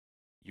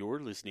You're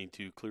listening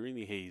to Clearing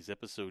the Haze,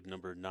 episode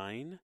number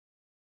 9,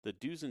 The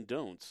Do's and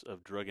Don'ts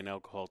of Drug and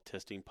Alcohol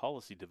Testing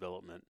Policy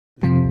Development.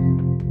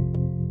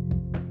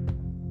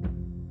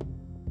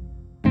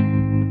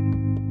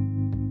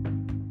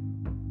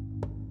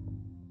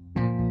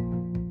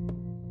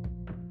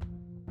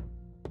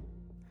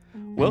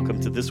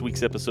 Welcome to this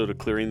week's episode of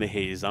Clearing the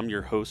Haze. I'm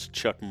your host,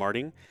 Chuck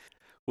Marting.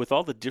 With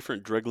all the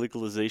different drug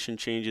legalization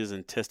changes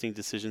and testing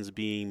decisions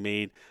being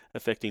made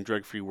affecting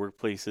drug-free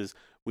workplaces,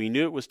 we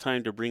knew it was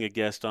time to bring a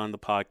guest on the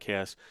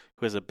podcast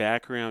who has a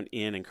background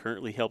in and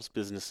currently helps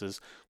businesses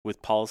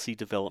with policy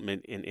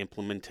development and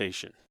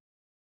implementation.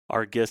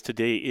 Our guest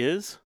today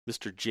is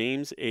Mr.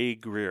 James A.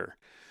 Greer.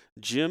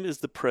 Jim is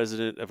the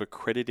president of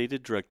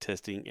Accredited Drug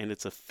Testing and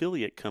its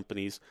affiliate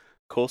companies,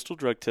 Coastal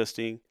Drug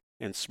Testing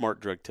and Smart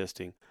Drug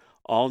Testing,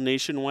 all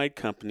nationwide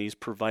companies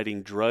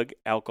providing drug,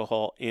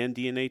 alcohol, and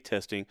DNA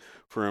testing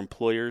for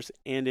employers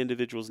and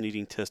individuals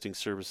needing testing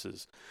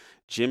services.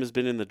 Jim has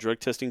been in the drug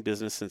testing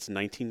business since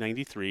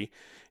 1993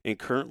 and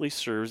currently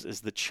serves as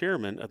the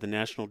chairman of the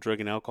National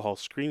Drug and Alcohol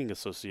Screening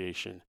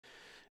Association.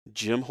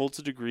 Jim holds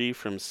a degree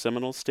from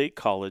Seminole State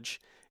College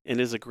and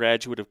is a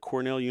graduate of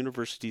Cornell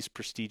University's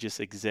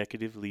prestigious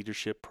Executive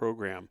Leadership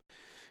Program.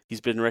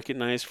 He's been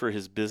recognized for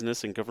his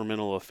business and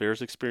governmental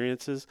affairs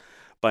experiences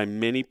by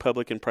many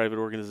public and private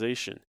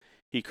organizations.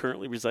 He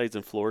currently resides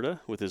in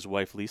Florida with his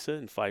wife Lisa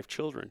and 5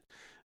 children.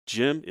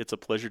 Jim, it's a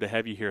pleasure to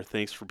have you here.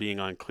 Thanks for being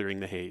on Clearing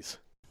the Haze.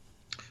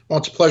 Well,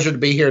 it's a pleasure to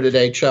be here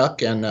today,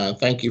 Chuck, and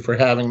thank you for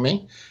having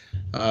me.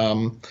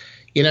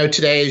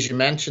 Today, as you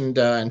mentioned,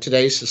 in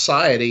today's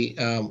society,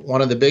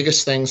 one of the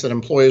biggest things that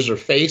employers are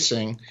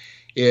facing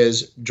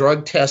is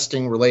drug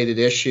testing related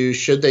issues.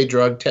 Should they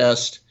drug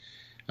test?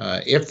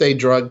 If they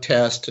drug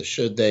test,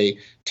 should they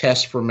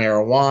test for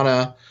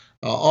marijuana?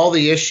 All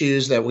the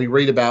issues that we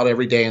read about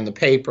every day in the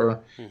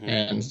paper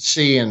and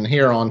see and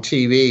hear on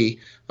TV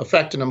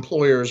affect an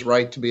employer's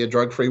right to be a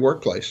drug-free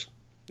workplace.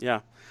 Yeah,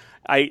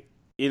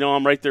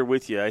 I'm right there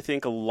with you. I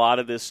think a lot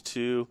of this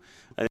too,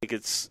 I think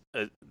it's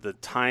the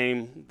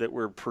time that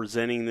we're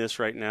presenting this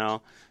right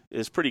now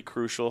is pretty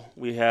crucial.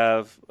 We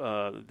have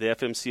the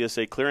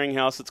FMCSA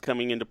clearinghouse that's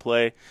coming into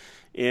play.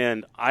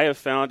 And I have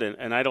found,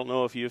 and I don't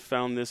know if you've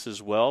found this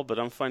as well, but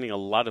I'm finding a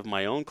lot of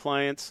my own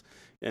clients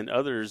and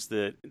others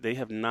that they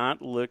have not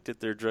looked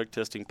at their drug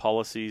testing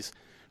policies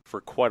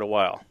for quite a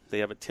while. They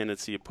have a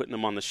tendency of putting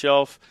them on the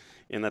shelf,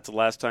 and that's the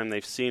last time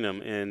they've seen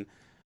them. And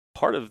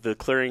part of the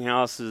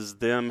clearinghouse is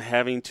them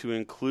having to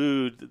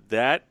include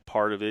that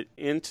part of it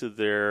into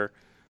their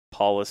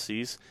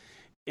policies.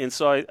 And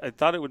so I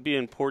thought it would be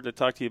important to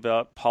talk to you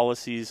about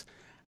policies,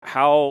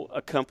 how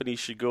a company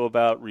should go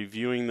about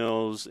reviewing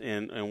those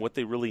and what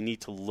they really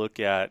need to look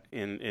at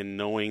in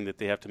knowing that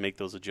they have to make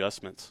those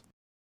adjustments.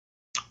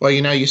 Well,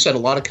 you said a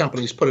lot of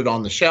companies put it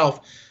on the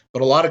shelf,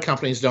 but a lot of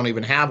companies don't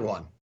even have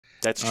one.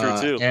 That's true,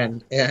 too.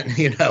 And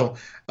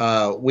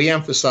we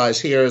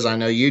emphasize here, as I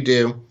know you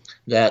do,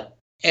 that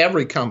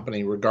every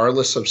company,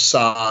 regardless of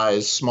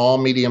size, small,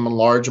 medium, and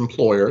large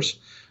employers,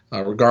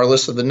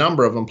 regardless of the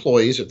number of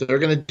employees, if they're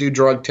going to do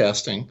drug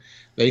testing,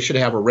 they should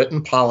have a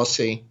written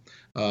policy.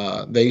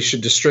 They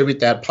should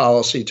distribute that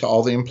policy to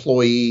all the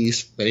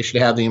employees. They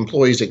should have the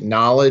employees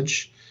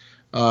acknowledge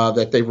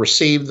that they've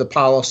received the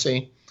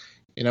policy.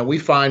 We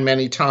find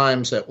many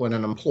times that when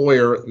an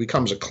employer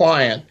becomes a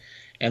client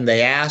and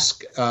they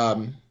ask,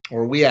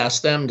 or we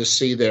ask them to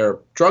see their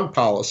drug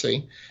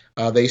policy,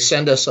 they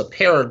send us a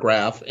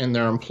paragraph in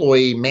their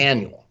employee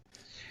manual.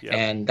 Yep.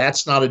 And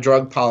that's not a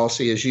drug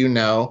policy, as you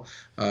know.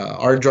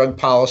 Our drug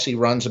policy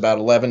runs about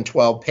 11,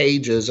 12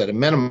 pages at a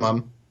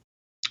minimum.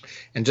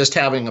 And just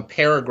having a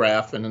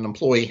paragraph in an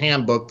employee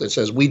handbook that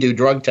says we do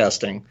drug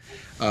testing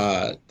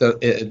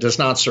it does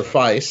not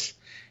suffice.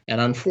 And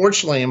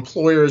unfortunately,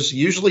 employers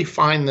usually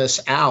find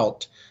this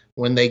out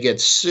when they get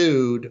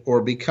sued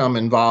or become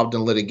involved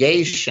in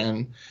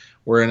litigation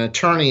where an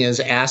attorney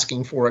is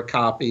asking for a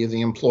copy of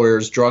the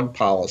employer's drug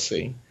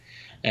policy.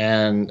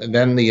 And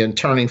then the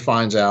attorney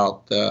finds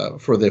out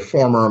for the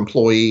former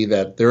employee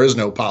that there is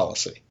no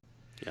policy.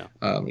 Yeah.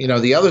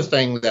 The other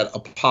thing that a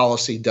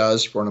policy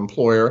does for an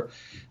employer,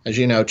 as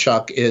you know,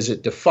 Chuck, is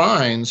it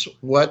defines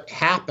what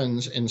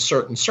happens in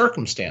certain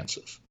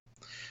circumstances.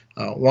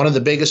 One of the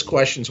biggest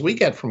questions we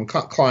get from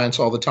clients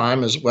all the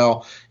time is,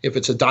 well, if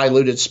it's a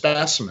diluted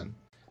specimen,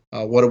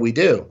 what do we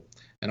do?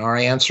 And our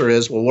answer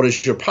is, well, what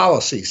does your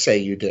policy say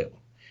you do?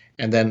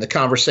 And then the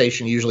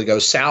conversation usually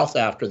goes south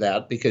after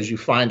that because you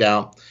find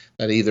out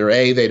that either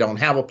A, they don't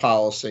have a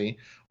policy,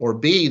 or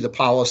B, the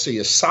policy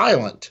is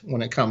silent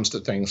when it comes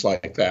to things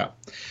like that.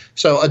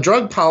 So a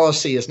drug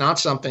policy is not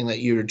something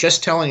that you're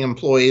just telling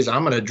employees,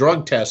 I'm going to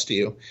drug test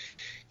you.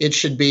 It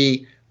should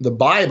be the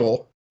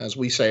Bible, as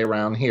we say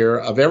around here,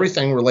 of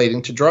everything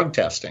relating to drug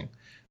testing.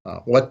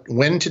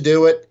 When to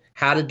do it,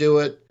 how to do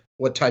it,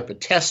 what type of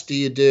test do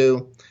you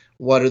do,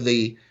 what are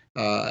the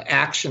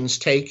actions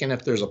taken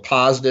if there's a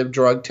positive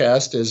drug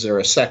test, is there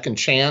a second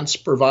chance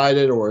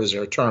provided or is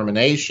there a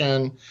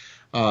termination?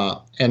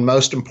 And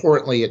most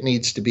importantly, it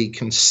needs to be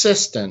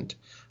consistent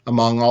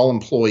among all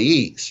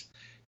employees.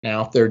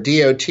 Now, if they're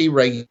DOT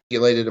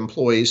regulated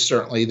employees,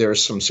 certainly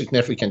there's some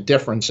significant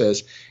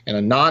differences in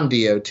a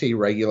non-DOT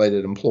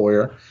regulated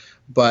employer.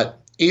 But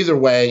either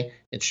way,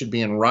 it should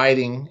be in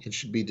writing. It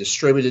should be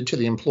distributed to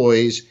the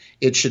employees.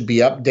 It should be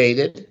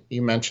updated.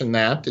 You mentioned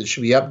that. It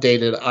should be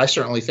updated, I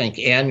certainly think,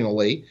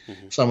 annually.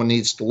 Someone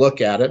needs to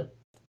look at it.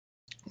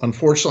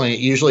 Unfortunately, it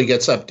usually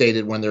gets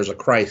updated when there's a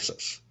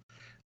crisis.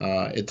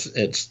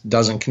 It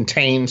doesn't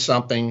contain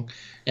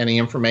any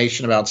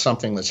information about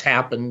something that's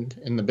happened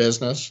in the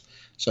business.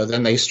 So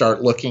then they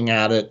start looking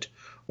at it,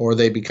 or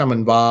they become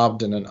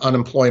involved in an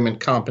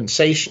unemployment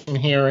compensation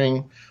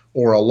hearing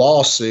or a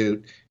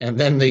lawsuit, and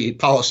then the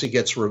policy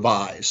gets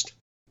revised.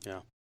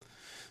 Yeah.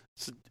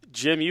 So,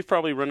 Jim, you've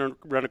probably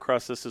run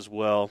across this as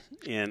well,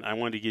 and I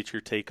wanted to get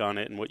your take on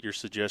it and what your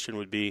suggestion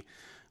would be.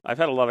 I've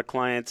had a lot of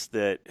clients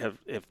that have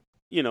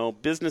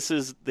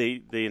businesses,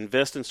 they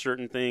invest in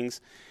certain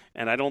things,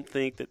 and I don't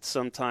think that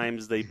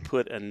sometimes they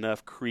put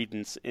enough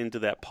credence into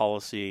that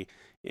policy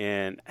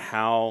and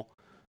how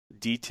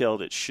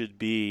detailed it should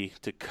be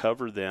to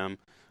cover them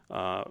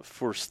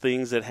for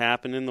things that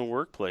happen in the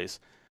workplace.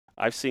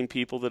 I've seen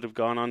people that have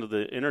gone onto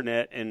the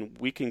internet, and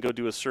we can go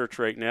do a search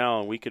right now,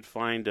 and we could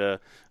find a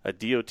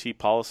DOT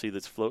policy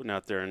that's floating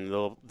out there, and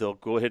they'll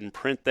go ahead and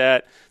print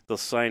that, they'll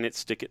sign it,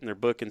 stick it in their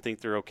book, and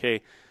think they're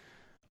okay.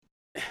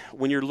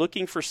 When you're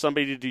looking for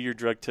somebody to do your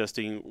drug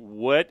testing,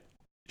 what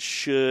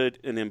should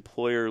an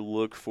employer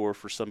look for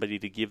somebody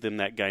to give them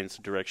that guidance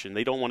and direction?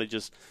 They don't want to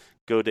just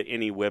go to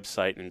any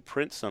website and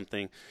print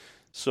something.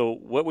 So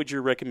what would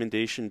your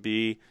recommendation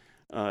be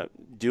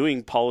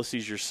doing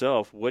policies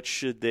yourself? What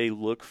should they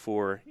look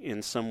for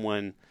in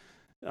someone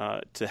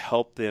to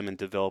help them in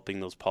developing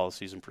those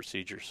policies and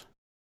procedures?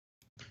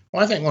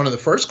 Well, I think one of the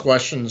first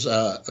questions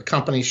a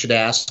company should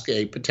ask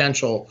a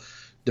potential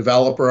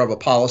developer of a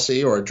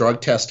policy or a drug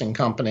testing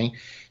company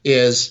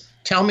is,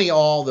 tell me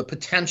all the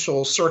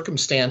potential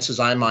circumstances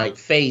I might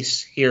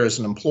face here as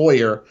an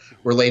employer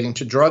relating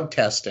to drug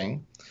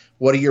testing.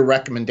 What are your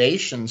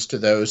recommendations to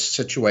those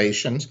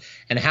situations,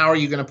 and how are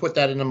you going to put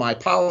that into my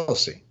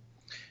policy?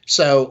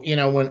 So,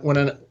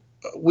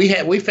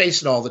 we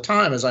face it all the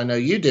time, as I know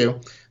you do.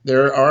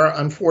 There are,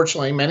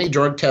 unfortunately, many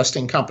drug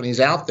testing companies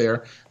out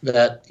there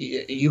that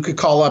you could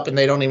call up and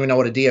they don't even know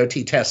what a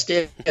DOT test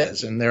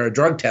is, and they're a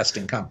drug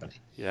testing company.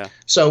 Yeah.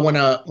 So when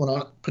a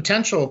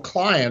potential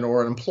client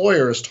or an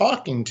employer is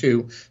talking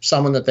to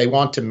someone that they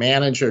want to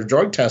manage their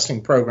drug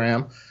testing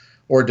program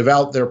or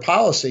develop their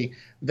policy,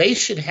 they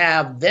should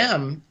have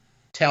them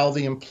tell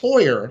the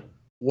employer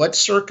what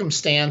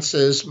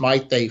circumstances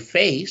might they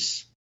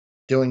face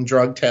doing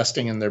drug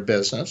testing in their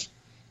business,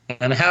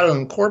 and how to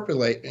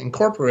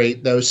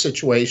incorporate those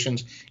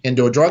situations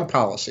into a drug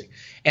policy.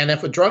 And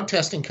if a drug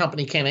testing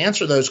company can't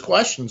answer those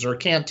questions or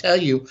can't tell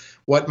you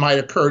what might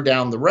occur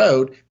down the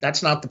road,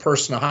 that's not the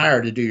person to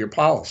hire to do your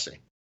policy.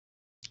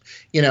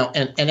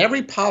 And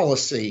every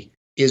policy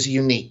is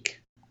unique.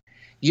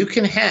 You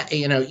can have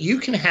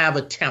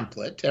a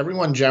template.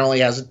 Everyone generally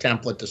has a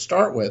template to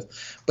start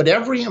with, but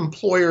every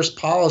employer's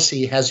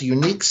policy has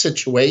unique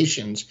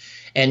situations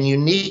and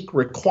unique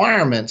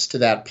requirements to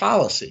that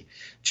policy.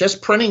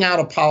 Just printing out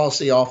a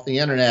policy off the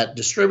internet,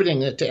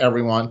 distributing it to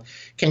everyone,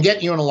 can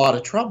get you in a lot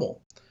of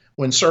trouble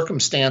when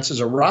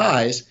circumstances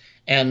arise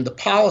and the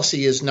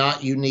policy is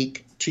not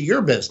unique to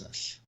your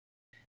business.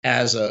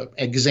 As an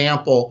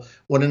example,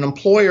 when an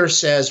employer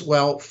says,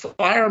 well,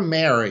 fire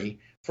Mary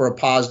for a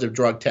positive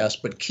drug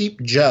test, but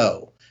keep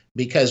Joe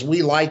because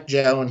we like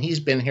Joe and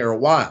he's been here a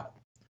while.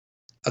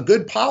 A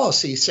good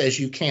policy says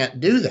you can't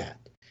do that.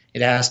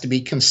 It has to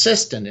be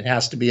consistent. It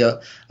has to be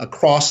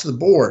across the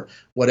board.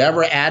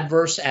 Whatever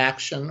adverse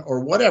action or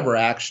whatever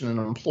action an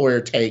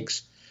employer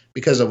takes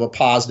because of a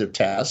positive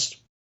test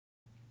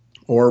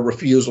or a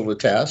refusal to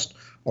test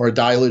or a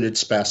diluted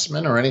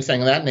specimen or anything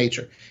of that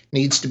nature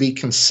needs to be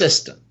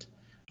consistent.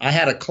 I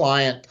had a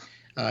client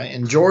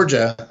in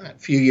Georgia a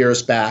few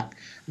years back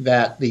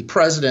that the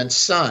president's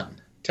son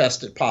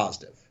tested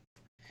positive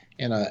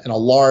in a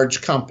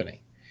large company.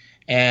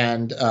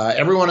 And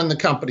everyone in the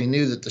company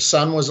knew that the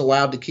son was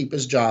allowed to keep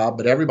his job,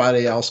 but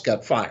everybody else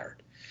got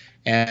fired.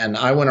 And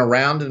I went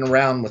around and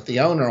around with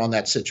the owner on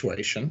that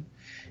situation.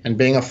 And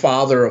being a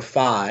father of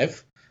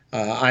 5,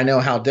 I know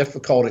how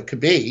difficult it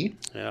could be.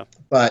 Yeah.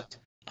 But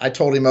I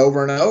told him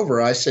over and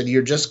over, I said,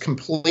 you're just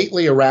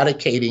completely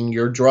eradicating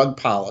your drug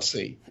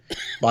policy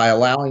by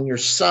allowing your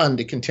son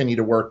to continue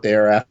to work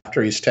there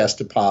after he's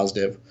tested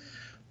positive,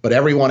 but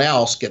everyone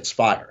else gets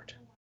fired.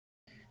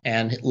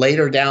 And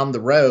later down the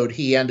road,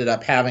 he ended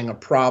up having a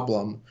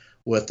problem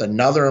with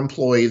another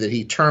employee that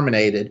he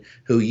terminated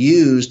who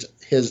used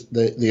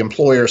the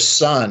employer's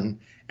son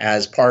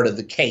as part of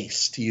the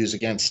case to use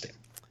against him.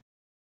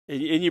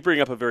 And you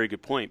bring up a very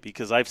good point,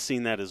 because I've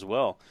seen that as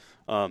well.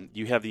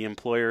 You have the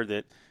employer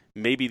that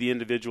maybe the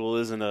individual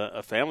isn't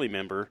a family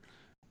member,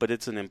 but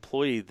it's an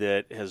employee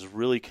that has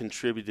really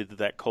contributed to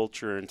that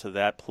culture and to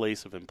that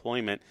place of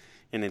employment.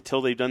 And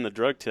until they've done the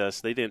drug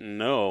test, they didn't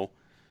know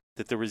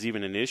that there was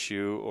even an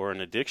issue or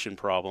an addiction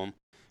problem,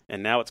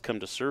 and now it's come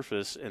to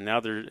surface, and now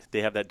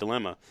they have that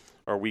dilemma.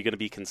 Are we going to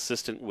be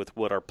consistent with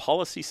what our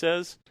policy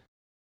says,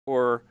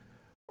 or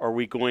are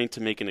we going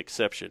to make an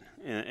exception?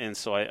 And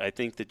so I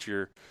think that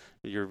you're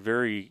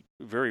very,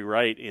 very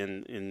right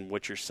in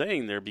what you're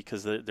saying there,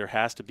 because there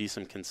has to be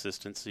some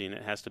consistency, and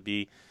it has to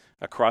be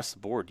across the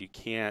board. You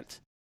can't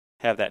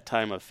have that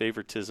time of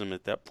favoritism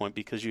at that point,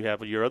 because you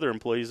have your other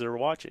employees that are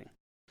watching.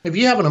 If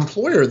you have an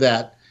employer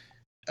that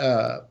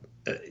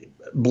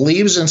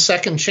believes in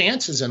second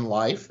chances in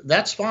life,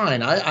 that's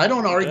fine. I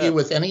don't argue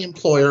with any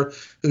employer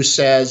who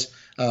says,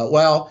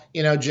 well,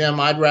 Jim,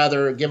 I'd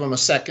rather give them a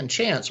second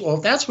chance. Well,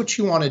 if that's what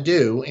you want to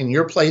do in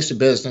your place of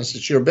business,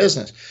 it's your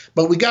business.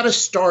 But we got to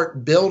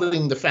start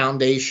building the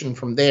foundation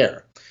from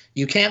there.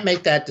 You can't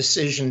make that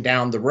decision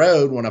down the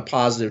road when a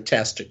positive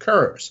test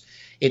occurs.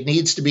 It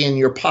needs to be in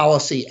your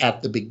policy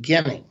at the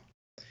beginning,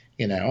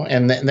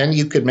 and then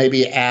you could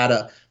maybe add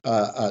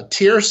a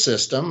tier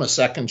system, a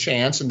second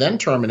chance, and then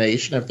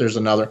termination if there's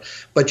another.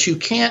 But you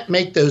can't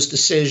make those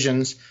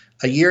decisions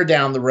a year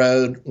down the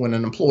road when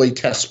an employee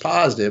tests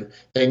positive.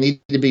 They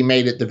need to be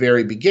made at the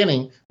very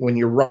beginning when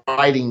you're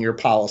writing your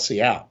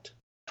policy out.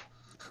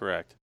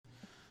 Correct.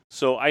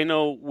 So I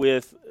know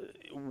with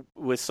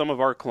some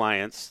of our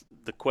clients,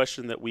 the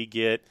question that we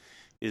get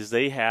is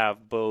they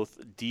have both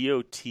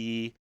DOT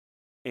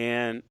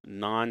and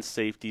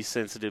non-safety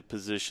sensitive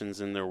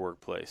positions in their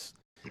workplace,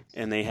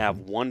 and they have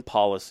one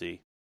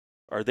policy.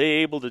 Are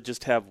they able to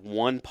just have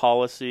one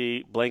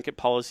policy, blanket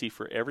policy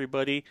for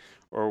everybody,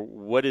 or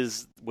what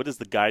is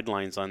the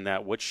guidelines on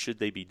that? What should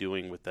they be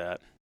doing with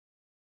that?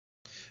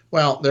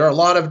 Well, there are a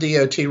lot of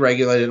DOT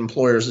regulated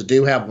employers that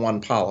do have one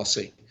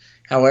policy.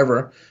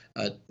 However,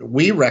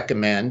 we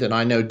recommend, and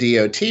I know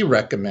DOT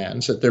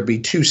recommends, that there be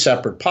two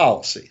separate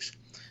policies.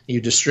 You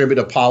distribute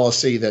a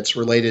policy that's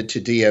related to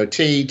DOT,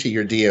 to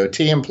your DOT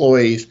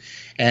employees,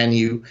 and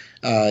you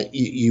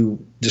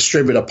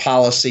distribute a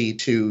policy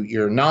to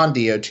your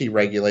non-DOT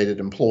regulated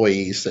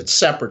employees that's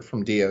separate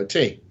from DOT.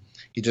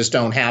 You just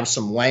don't have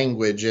some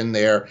language in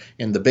there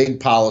in the big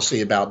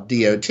policy about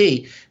DOT,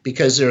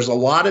 because there's a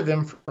lot of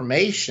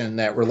information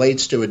that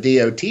relates to a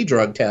DOT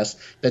drug test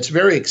that's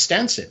very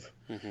extensive.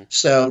 Mm-hmm.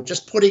 So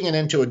just putting it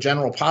into a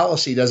general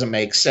policy doesn't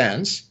make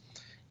sense.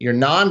 Your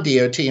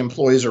non-DOT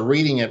employees are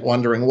reading it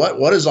wondering, what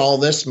does all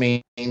this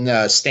mean?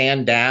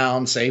 Stand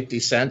down, safety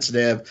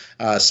sensitive,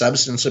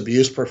 substance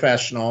abuse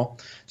professional.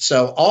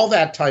 So all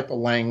that type of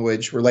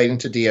language relating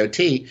to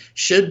DOT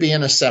should be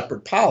in a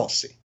separate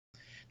policy.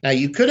 Now,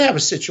 you could have a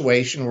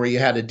situation where you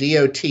had a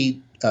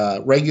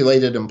DOT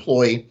regulated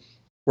employee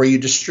where you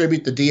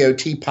distribute the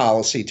DOT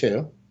policy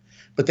to,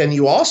 but then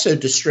you also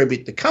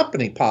distribute the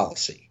company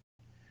policy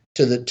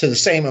to the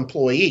same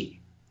employee.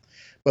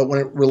 But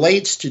when it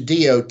relates to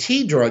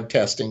DOT drug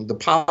testing, the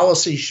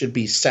policy should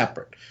be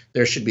separate.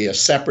 There should be a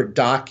separate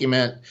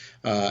document,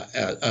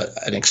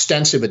 an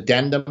extensive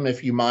addendum,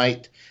 if you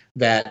might,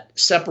 that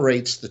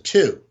separates the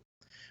two.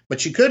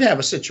 But you could have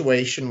a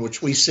situation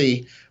which we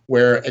see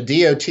where a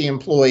DOT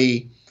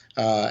employee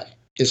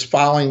is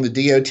following the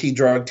DOT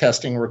drug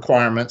testing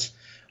requirements,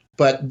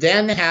 but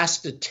then has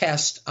to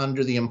test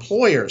under the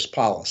employer's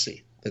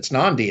policy that's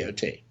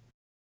non-DOT.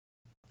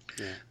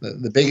 Yeah.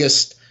 The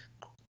biggest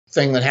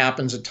thing that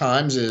happens at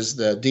times is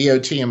the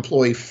DOT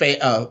employee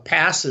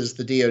passes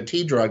the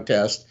DOT drug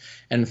test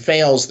and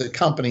fails the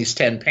company's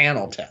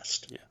 10-panel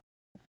test.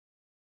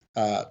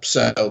 Yeah.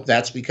 So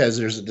that's because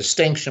there's a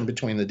distinction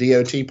between the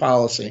DOT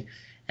policy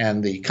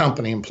and the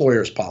company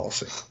employer's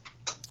policy.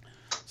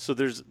 So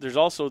there's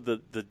also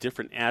the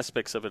different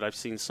aspects of it. I've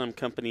seen some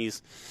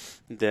companies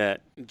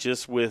that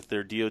just with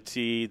their DOT,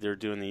 they're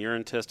doing the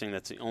urine testing.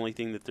 That's the only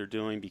thing that they're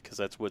doing because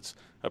that's what's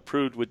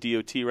approved with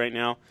DOT right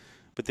now.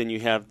 But then you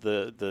have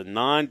the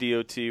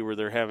non-DOT where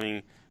they're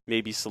having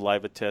maybe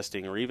saliva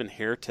testing or even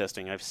hair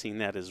testing. I've seen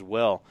that as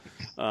well.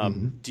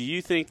 Do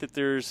you think that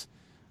there's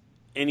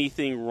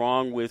anything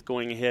wrong with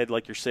going ahead,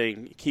 like you're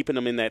saying, keeping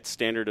them in that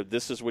standard of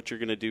this is what you're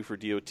going to do for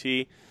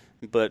DOT,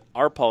 but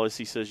our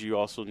policy says you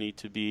also need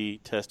to be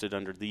tested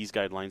under these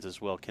guidelines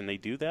as well? Can they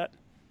do that?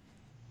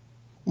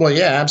 Well,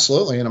 yeah,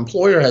 absolutely. An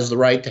employer has the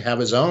right to have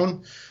his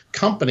own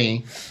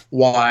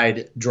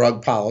company-wide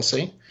drug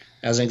policy.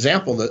 As an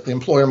example, the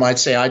employer might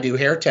say, I do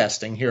hair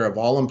testing here of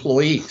all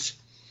employees.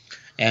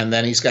 And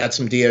then he's got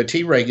some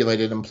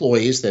DOT-regulated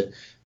employees that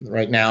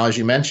right now, as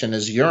you mentioned,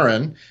 is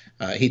urine.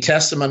 He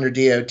tests them under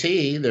DOT.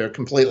 They're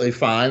completely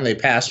fine. They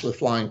pass with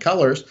flying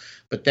colors.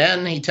 But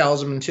then he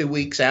tells them in 2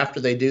 weeks after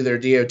they do their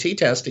DOT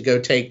test to go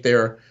take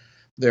their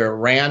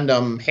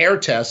random hair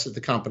test that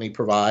the company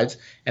provides,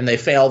 and they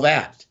fail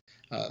that.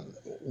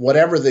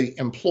 Whatever the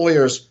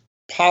employer's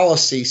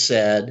policy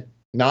said,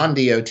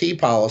 non-DOT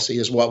policy,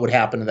 is what would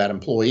happen to that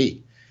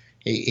employee.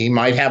 He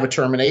might have a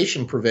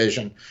termination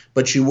provision,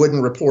 but you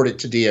wouldn't report it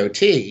to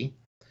DOT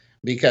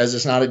because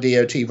it's not a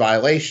DOT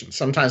violation.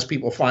 Sometimes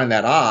people find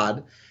that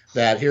odd,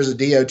 that here's a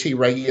DOT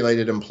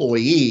regulated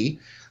employee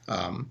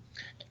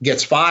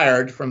gets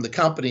fired from the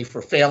company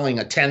for failing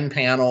a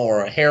 10-panel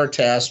or a hair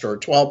test or a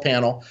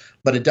 12-panel,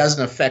 but it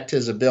doesn't affect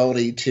his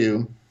ability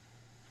to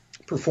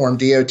perform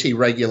DOT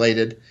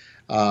regulated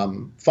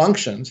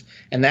functions.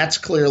 And that's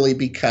clearly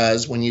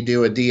because when you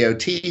do a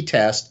DOT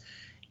test,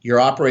 you're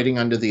operating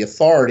under the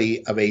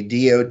authority of a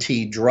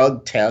DOT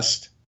drug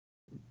test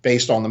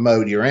based on the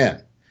mode you're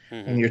in.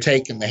 Mm-hmm. When you're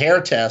taking the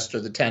hair test or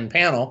the 10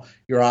 panel,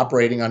 you're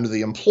operating under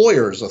the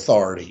employer's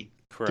authority.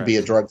 Correct. To be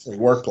a drug-free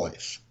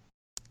workplace.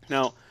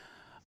 Now,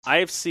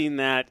 I've seen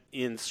that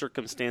in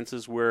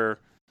circumstances where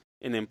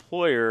an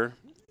employer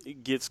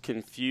gets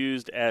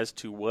confused as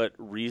to what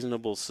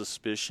reasonable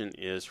suspicion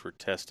is for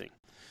testing.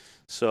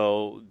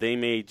 So they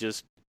may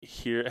just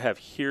have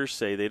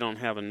hearsay. They don't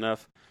have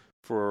enough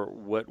for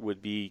what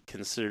would be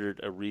considered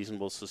a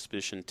reasonable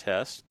suspicion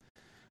test,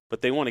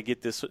 but they want to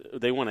get this.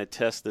 They want to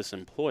test this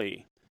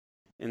employee,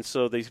 and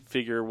so they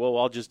figure, well,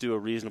 I'll just do a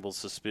reasonable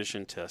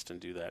suspicion test and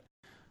do that.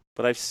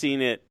 But I've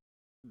seen it.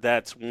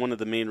 That's one of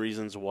the main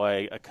reasons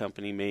why a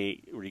company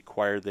may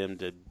require them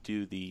to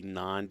do the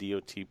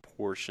non-DOT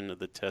portion of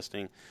the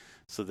testing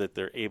so that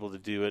they're able to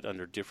do it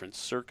under different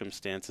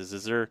circumstances.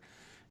 Is there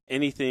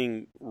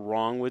anything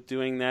wrong with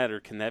doing that, or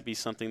can that be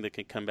something that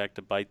can come back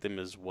to bite them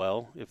as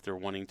well if they're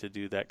wanting to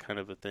do that kind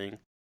of a thing?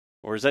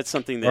 Or is that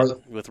something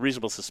that, with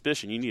reasonable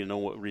suspicion, you need to know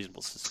what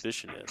reasonable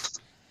suspicion is?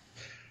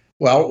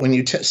 Well, when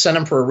you send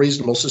them for a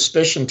reasonable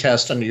suspicion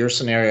test under your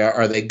scenario,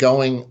 are they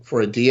going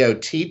for a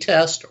DOT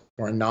test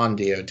or a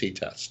non-DOT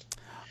test?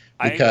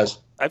 Because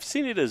I've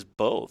seen it as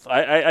both.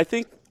 I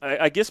think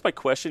I guess my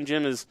question,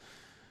 Jim, is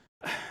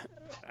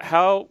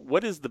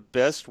what is the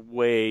best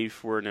way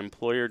for an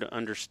employer to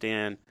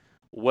understand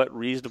what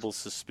reasonable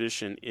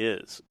suspicion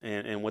is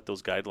and what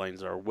those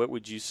guidelines are? What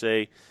would you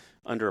say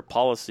under a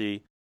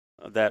policy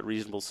that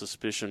reasonable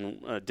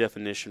suspicion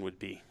definition would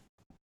be?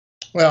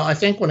 Well, I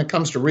think when it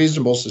comes to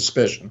reasonable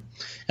suspicion,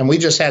 and we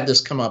just had this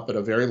come up at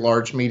a very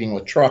large meeting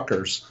with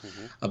truckers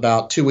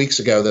about 2 weeks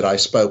ago that I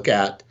spoke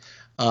at,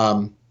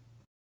 DOT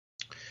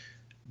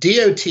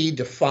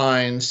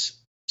defines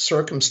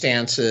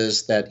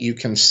circumstances that you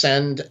can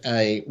send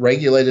a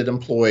regulated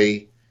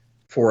employee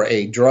for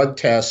a drug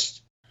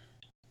test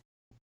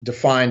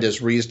defined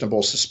as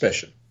reasonable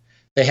suspicion.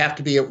 They have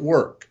to be at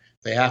work.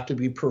 They have to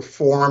be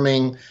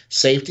performing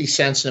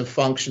safety-sensitive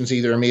functions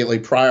either immediately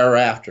prior or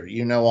after.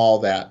 You know all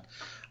that.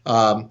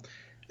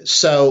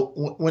 So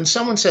when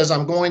someone says,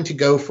 I'm going to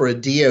go for a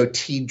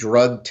DOT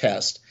drug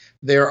test,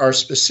 there are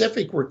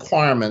specific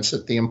requirements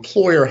that the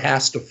employer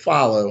has to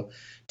follow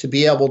to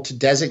be able to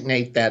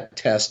designate that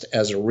test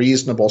as a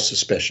reasonable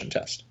suspicion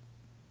test.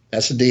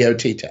 That's a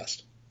DOT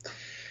test.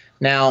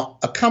 Now,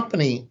 a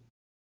company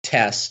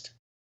test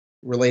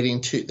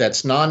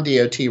that's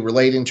non-DOT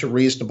relating to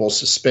reasonable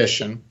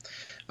suspicion,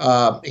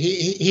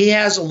 he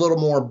has a little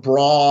more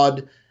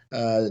broad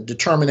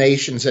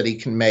determinations that he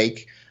can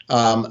make,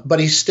 but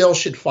he still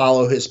should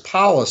follow his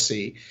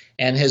policy,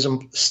 and his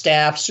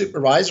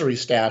supervisory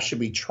staff should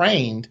be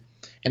trained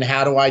in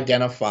how to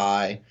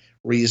identify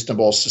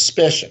reasonable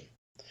suspicion.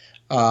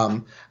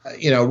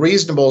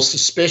 Reasonable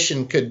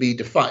suspicion could be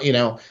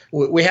defined.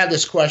 We had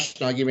this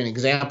question. I'll give you an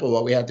example of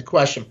what we had the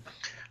question.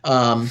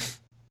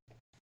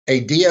 A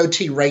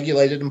DOT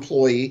regulated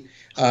employee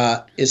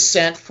is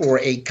sent for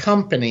a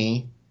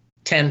company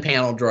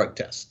 10-panel drug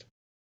test.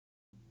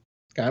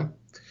 Okay.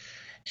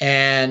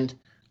 And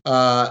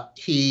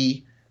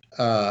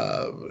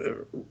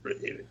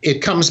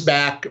it comes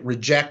back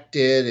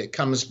rejected. It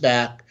comes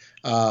back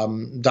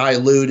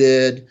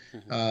diluted,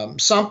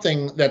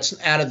 something that's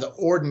out of the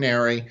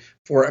ordinary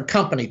for a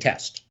company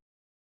test.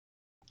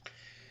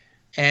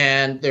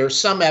 And there's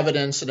some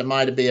evidence that it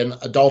might have been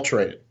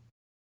adulterated.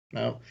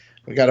 Now,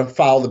 we got to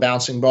follow the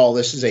bouncing ball.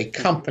 This is a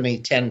company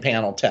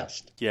 10-panel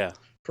test. Yeah.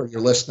 For your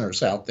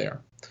listeners out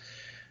there.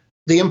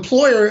 The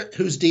employer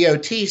whose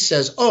DOT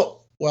says,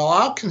 oh, well,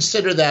 I'll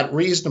consider that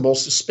reasonable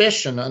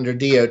suspicion under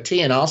DOT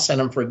and I'll send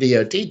them for a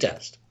DOT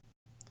test.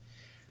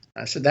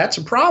 I said, that's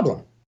a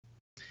problem.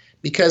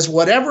 Because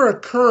whatever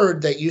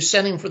occurred that you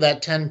sent him for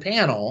that 10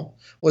 panel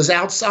was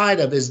outside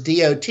of his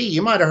DOT.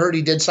 You might have heard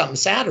he did something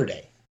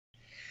Saturday.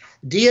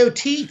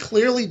 DOT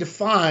clearly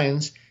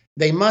defines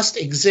they must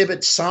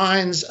exhibit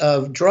signs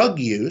of drug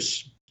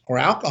use or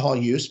alcohol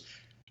use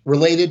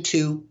related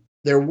to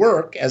their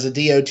work as a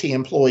DOT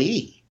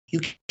employee.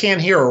 You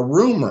can't hear a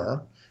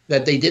rumor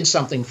that they did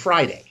something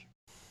Friday.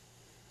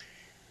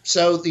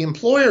 So the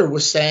employer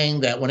was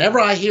saying that whenever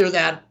I hear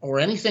that or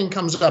anything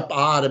comes up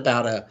odd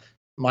about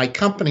my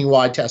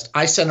company-wide test,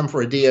 I send them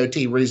for a DOT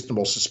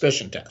reasonable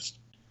suspicion test.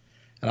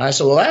 And I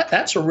said, well,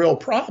 that's a real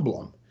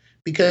problem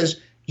because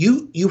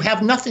you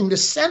have nothing to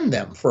send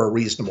them for a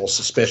reasonable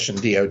suspicion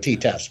DOT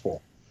test for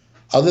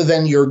other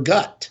than your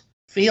gut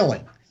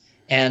feeling.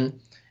 And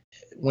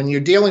when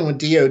you're dealing with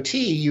DOT,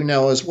 you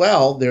know as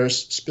well there's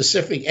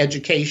specific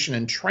education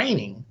and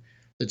training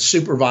that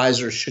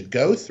supervisors should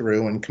go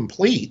through and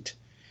complete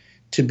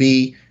to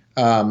be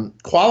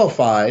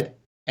qualified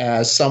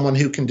as someone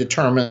who can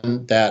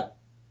determine that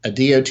a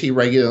DOT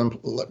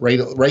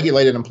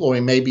regulated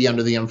employee may be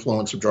under the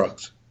influence of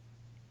drugs.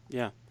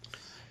 Yeah.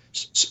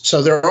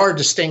 So there are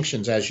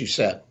distinctions, as you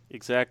said.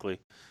 Exactly.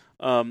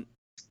 I'm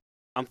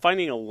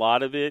finding a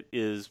lot of it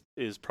is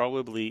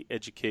probably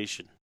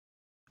education.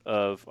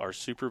 of our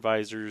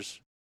supervisors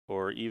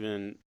or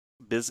even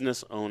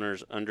business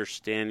owners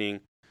understanding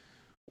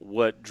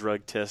what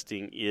drug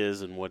testing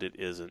is and what it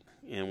isn't,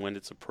 and when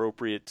it's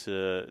appropriate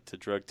to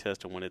drug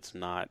test and when it's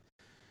not.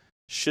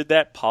 Should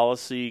that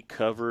policy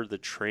cover the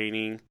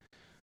training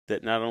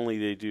that not only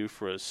they do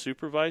for a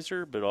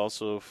supervisor but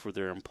also for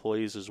their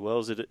employees as well?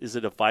 Is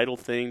it a vital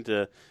thing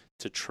to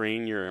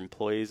train your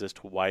employees as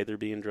to why they're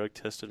being drug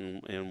tested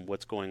and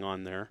what's going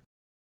on there?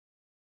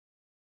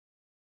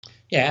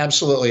 Yeah,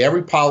 absolutely.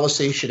 Every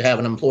policy should have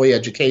an employee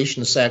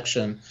education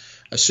section,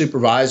 a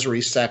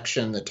supervisory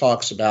section that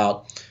talks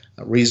about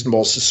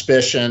reasonable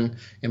suspicion.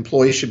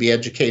 Employees should be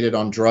educated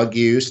on drug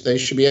use. They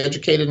should be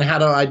educated on how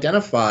to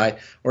identify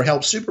or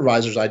help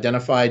supervisors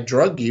identify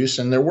drug use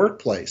in their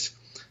workplace.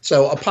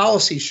 So a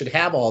policy should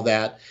have all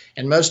that.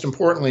 And most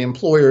importantly,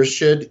 employers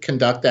should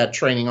conduct that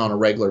training on a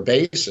regular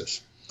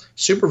basis.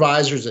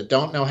 Supervisors that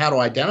don't know how to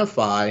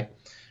identify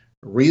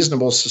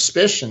reasonable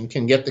suspicion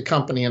can get the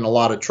company in a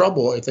lot of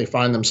trouble if they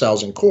find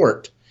themselves in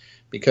court,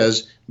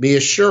 because be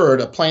assured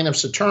a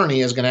plaintiff's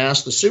attorney is going to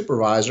ask the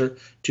supervisor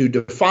to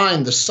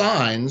define the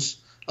signs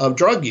of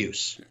drug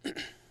use.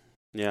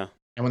 Yeah.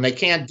 And when they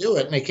can't do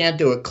it, and they can't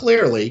do it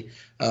clearly,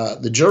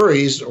 the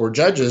juries or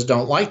judges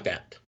don't like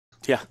that.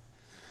 Yeah,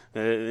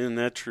 isn't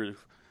that true?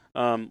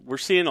 We're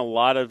seeing a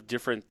lot of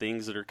different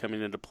things that are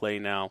coming into play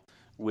now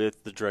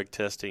with the drug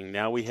testing.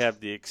 Now we have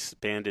the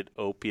expanded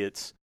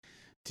opiates.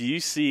 Do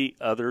you see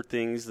other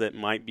things that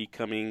might be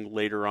coming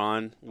later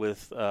on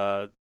with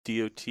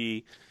DOT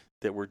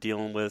that we're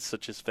dealing with,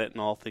 such as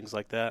fentanyl, things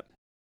like that?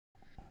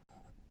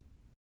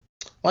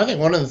 Well, I think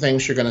one of the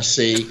things you're going to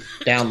see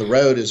down the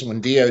road is when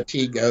DOT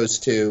goes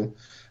to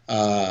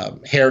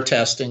hair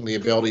testing, the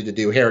ability to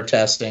do hair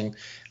testing,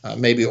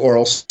 maybe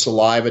oral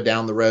saliva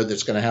down the road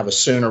that's going to have a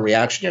sooner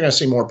reaction. You're going to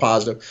see more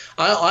positive.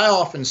 I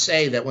often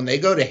say that when they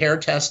go to hair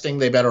testing,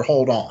 they better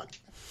hold on,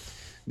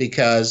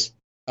 because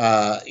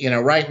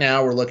right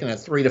now we're looking at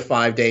 3 to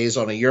 5 days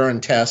on a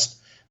urine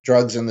test,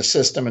 drugs in the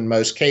system in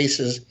most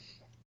cases.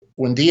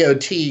 When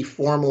DOT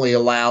formally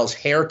allows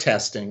hair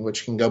testing,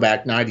 which can go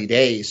back 90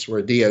 days for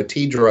a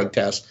DOT drug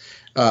test,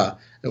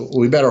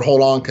 we better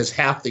hold on, because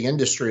half the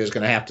industry is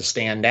going to have to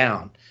stand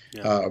down.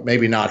 Yeah.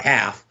 Maybe not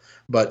half,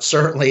 but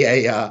certainly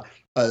a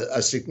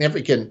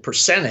significant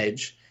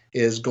percentage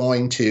is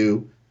going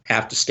to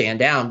have to stand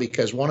down,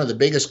 because one of the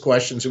biggest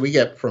questions that we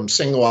get from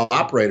single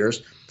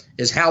operators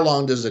is, how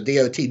long does a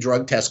DOT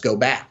drug test go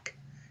back?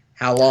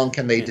 How long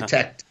can they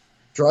detect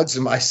drugs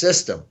in my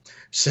system?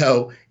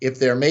 So if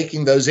they're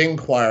making those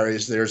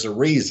inquiries, there's a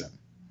reason.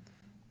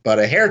 But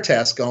a hair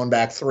test going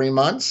back 3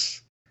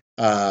 months,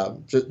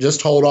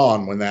 just hold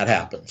on when that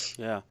happens.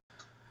 Yeah.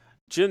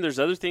 Jim, there's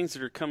other things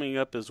that are coming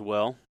up as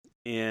well.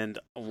 And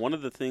one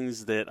of the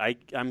things that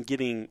I'm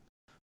getting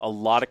a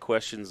lot of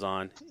questions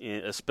on,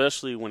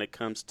 especially when it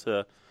comes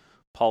to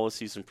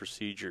policies and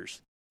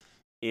procedures,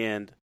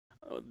 and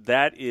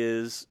that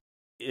is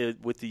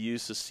with the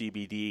use of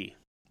CBD.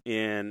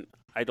 And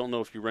I don't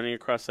know if you're running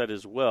across that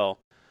as well,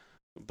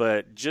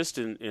 but just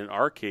in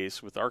our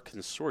case, with our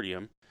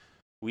consortium,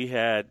 we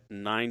had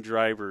 9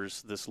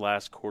 drivers this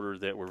last quarter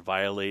that were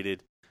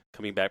violated,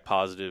 coming back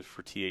positive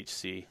for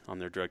THC on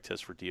their drug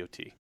test for DOT.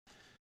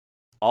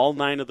 All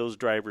 9 of those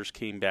drivers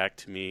came back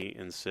to me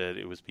and said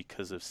it was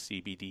because of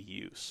CBD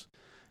use.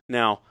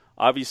 Now,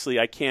 obviously,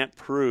 I can't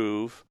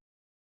prove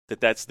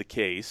that that's the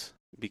case,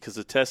 because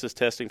the test is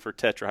testing for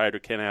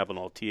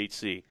tetrahydrocannabinol,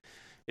 THC.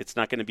 It's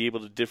not going to be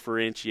able to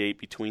differentiate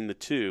between the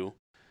two,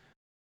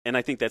 and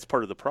I think that's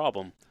part of the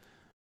problem.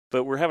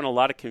 But we're having a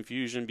lot of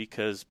confusion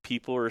because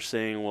people are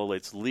saying, well,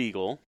 it's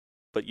legal,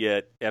 but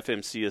yet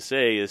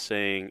FMCSA is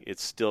saying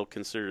it's still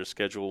considered a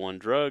Schedule I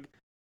drug.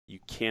 You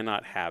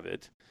cannot have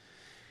it.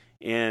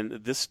 And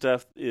this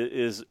stuff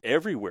is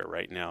everywhere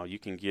right now. You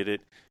can get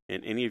it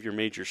in any of your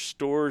major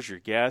stores, your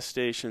gas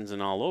stations,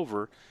 and all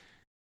over.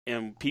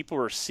 And people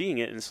are seeing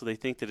it, and so they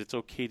think that it's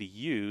okay to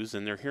use,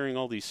 and they're hearing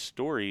all these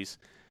stories.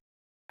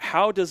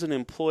 How does an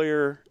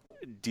employer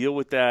deal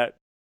with that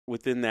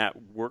within that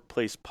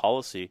workplace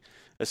policy,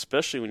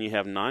 especially when you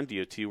have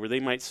non-DOT, where they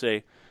might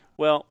say,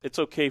 well, it's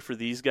okay for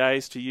these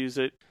guys to use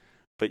it,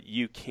 but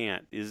you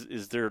can't?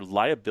 Is there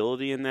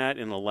liability in that,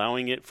 in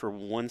allowing it for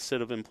one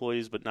set of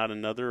employees but not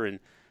another? And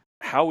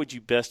how would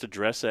you best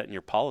address that in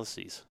your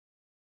policies?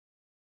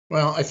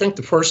 Well, I think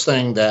the first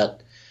thing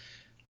that,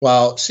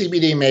 while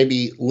CBD may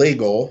be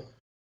legal,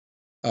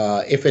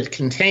 if it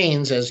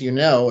contains, as you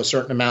know, a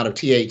certain amount of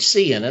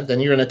THC in it,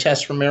 then you're going to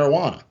test for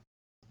marijuana.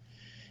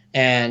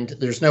 And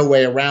there's no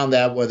way around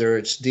that, whether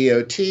it's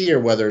DOT or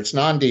whether it's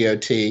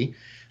non-DOT.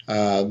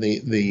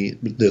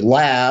 The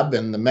lab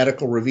and the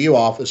medical review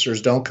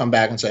officers don't come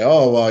back and say,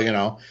 oh,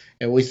 well,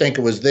 we think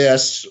it was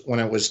this when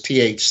it was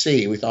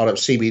THC. We thought of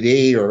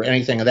CBD or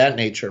anything of that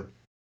nature.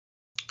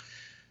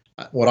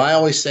 What I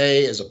always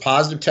say is a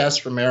positive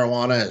test for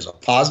marijuana is a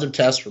positive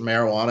test for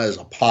marijuana is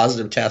a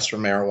positive test for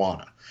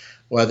marijuana.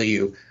 Whether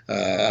you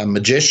a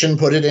magician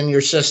put it in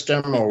your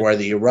system or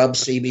whether you rub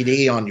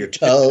CBD on your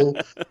toe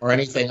or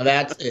anything of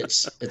that,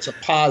 it's a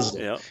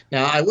positive. Yep.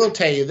 Now, I will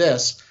tell you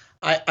this.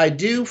 I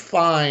do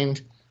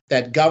find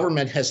that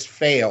government has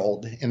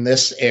failed in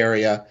this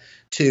area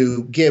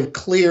to give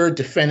clear,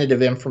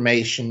 definitive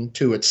information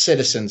to its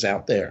citizens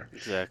out there.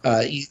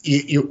 Exactly.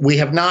 We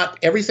have not,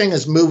 everything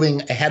is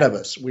moving ahead of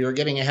us. We are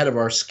getting ahead of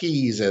our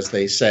skis, as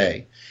they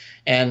say.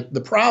 And the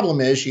problem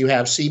is you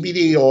have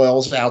CBD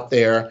oils out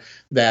there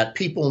that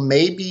people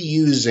may be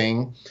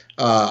using.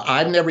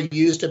 I've never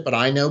used it, but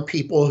I know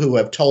people who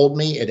have told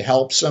me it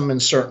helps them in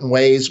certain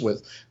ways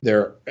with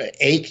their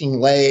aching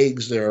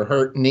legs, their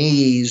hurt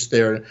knees,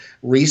 their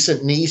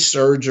recent knee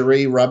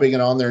surgery, rubbing it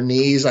on their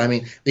knees. I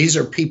mean, these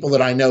are people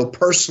that I know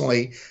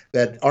personally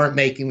that aren't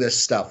making this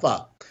stuff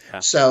up. Yeah.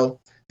 So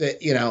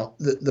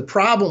the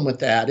problem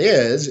with that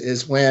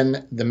is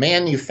when the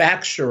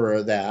manufacturer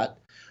of that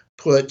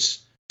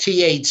puts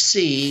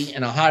THC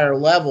in a higher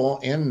level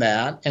in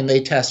that, and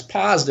they test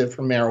positive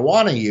for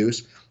marijuana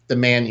use, the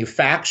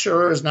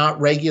manufacturer is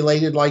not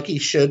regulated like he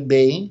should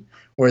be,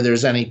 where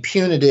there's any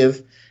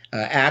punitive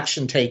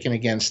action taken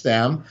against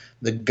them.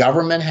 The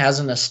government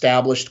hasn't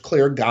established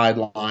clear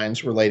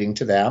guidelines relating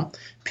to them.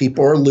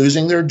 People are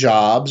losing their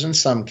jobs in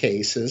some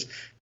cases.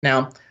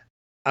 Now,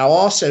 I'll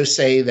also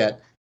say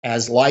that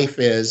as life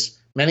is,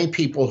 many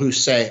people who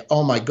say,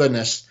 oh my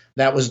goodness,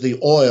 that was the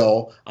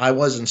oil, I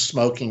wasn't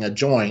smoking a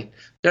joint,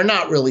 they're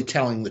not really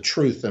telling the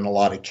truth in a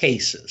lot of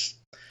cases.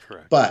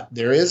 Correct. But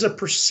there is a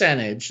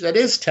percentage that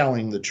is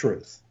telling the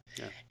truth.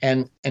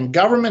 Yeah. And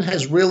government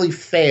has really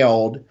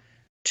failed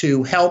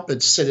to help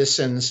its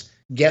citizens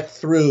get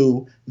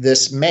through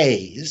this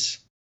maze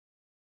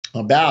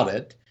about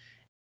it.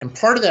 And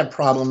part of that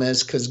problem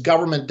is because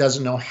government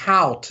doesn't know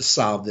how to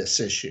solve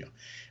this issue,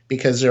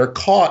 because they're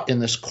caught in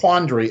this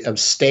quandary of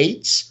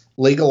states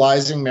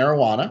legalizing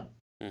marijuana,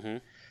 Mm-hmm.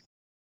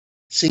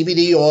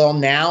 CBD oil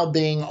now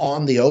being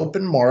on the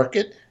open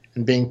market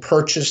and being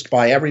purchased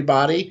by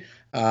everybody.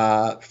 We've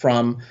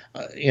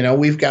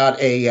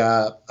got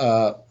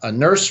a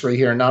nursery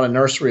here, not a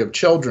nursery of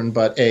children,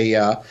 but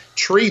a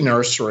tree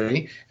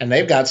nursery, and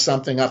they've got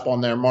something up on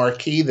their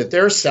marquee that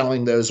they're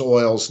selling those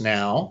oils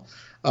now.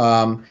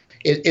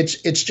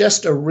 It's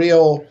just a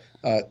real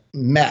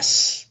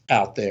mess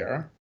out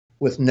there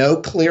with no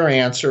clear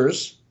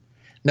answers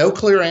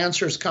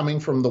coming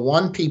from the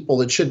one people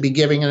that should be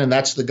giving it, and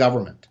that's the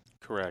government.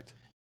 Correct.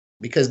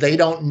 Because they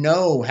don't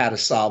know how to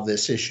solve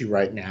this issue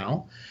right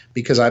now,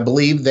 because I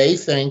believe they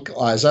think,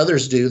 as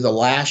others do, the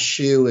last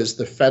shoe is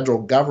the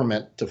federal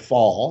government to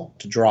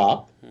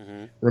drop,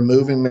 Mm-hmm.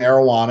 removing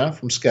marijuana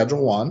from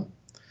Schedule 1.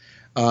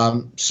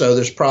 So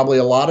there's probably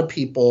a lot of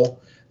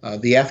people,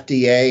 the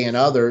FDA and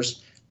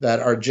others, that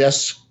are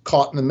just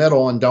caught in the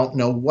middle and don't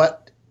know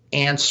what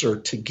answer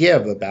to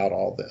give about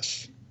all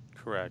this.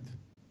 Correct.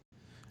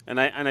 And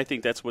I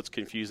think that's what's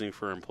confusing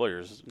for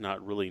employers,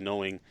 not really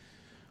knowing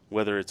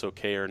whether it's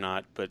okay or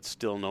not, but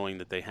still knowing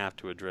that they have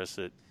to address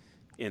it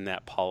in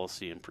that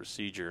policy and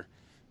procedure.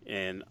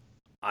 And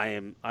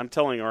I'm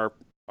telling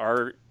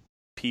our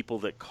people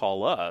that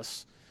call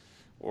us,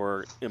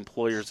 or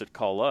employers that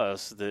call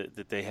us,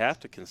 that they have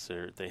to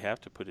consider it, they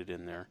have to put it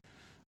in there,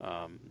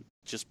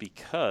 just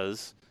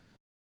because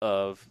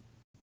of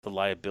the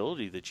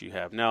liability that you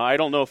have. Now, I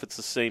don't know if it's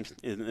the same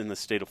in the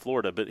state of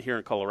Florida, but here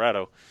in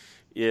Colorado,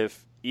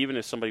 even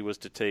if somebody was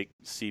to take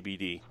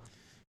CBD,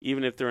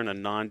 even if they're in a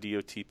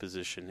non-DOT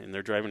position and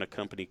they're driving a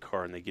company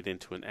car and they get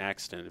into an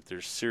accident, if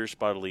there's serious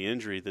bodily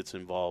injury that's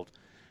involved,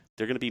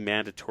 they're going to be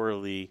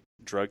mandatorily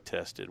drug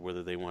tested,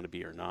 whether they want to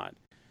be or not.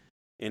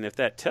 And if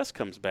that test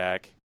comes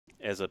back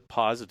as a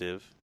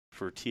positive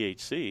for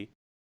THC,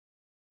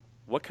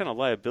 what kind of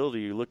liability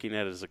are you looking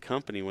at as a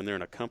company when they're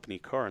in a company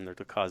car and they're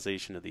the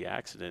causation of the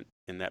accident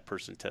and that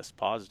person tests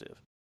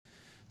positive?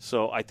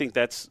 So I think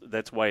that's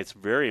why it's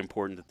very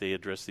important that they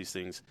address these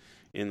things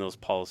in those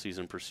policies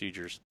and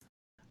procedures.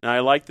 Now, I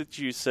like that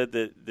you said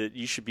that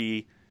you should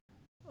be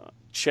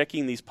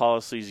checking these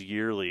policies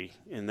yearly,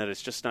 and that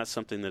it's just not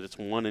something that it's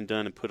one and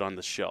done and put on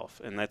the shelf,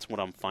 and that's what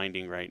I'm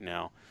finding right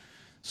now.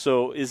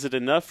 So is it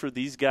enough for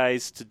these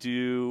guys to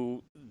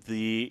do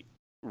the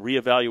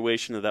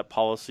reevaluation of that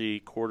policy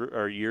quarter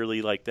or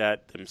yearly like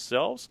that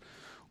themselves,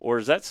 or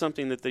is that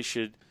something that they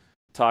should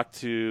talk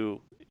to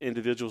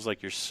individuals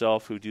like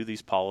yourself who do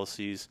these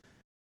policies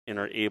and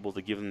are able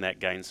to give them that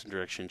guidance and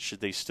direction?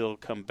 Should they still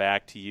come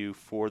back to you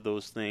for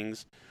those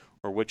things,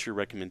 or what's your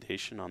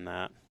recommendation on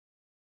that?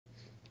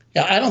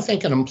 Yeah, I don't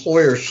think an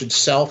employer should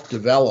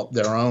self-develop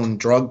their own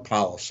drug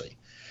policy.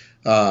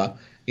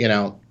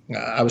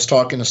 I was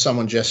talking to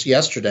someone just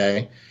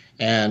yesterday,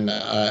 and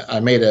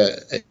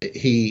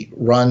he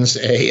runs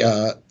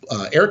a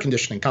air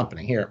conditioning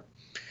company here.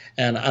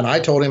 And I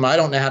told him I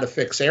don't know how to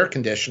fix air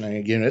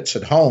conditioning units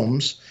at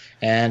homes,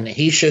 and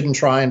he shouldn't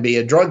try and be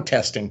a drug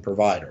testing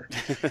provider.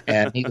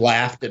 And he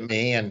laughed at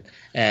me and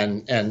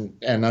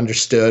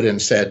understood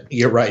and said,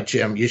 "You're right,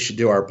 Jim, you should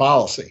do our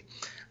policy."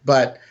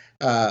 But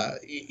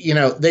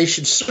they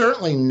should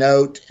certainly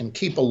note and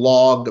keep a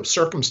log of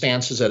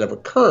circumstances that have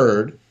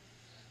occurred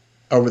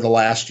over the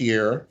last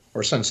year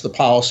or since the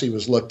policy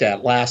was looked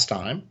at last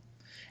time.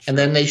 And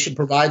then they should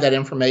provide that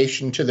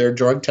information to their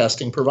drug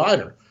testing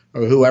provider,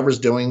 or whoever's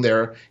doing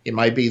it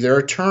might be their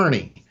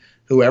attorney,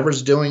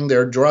 whoever's doing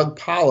their drug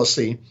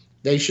policy,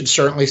 they should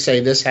certainly say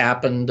this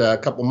happened a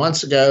couple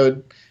months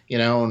ago,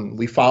 and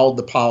we followed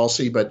the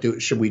policy,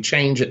 but should we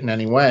change it in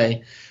any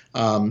way?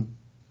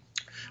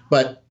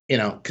 But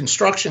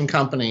construction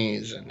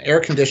companies and air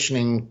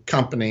conditioning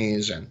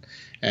companies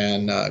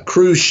and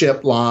cruise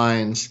ship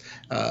lines,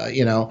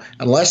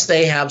 unless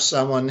they have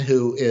someone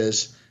who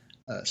is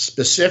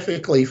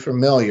specifically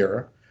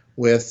familiar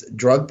with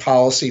drug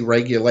policy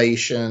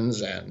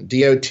regulations and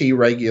DOT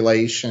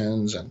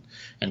regulations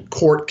and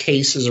court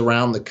cases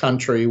around the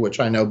country, which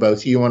I know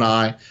both you and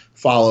I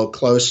follow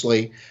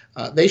closely,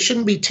 they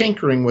shouldn't be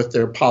tinkering with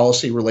their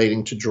policy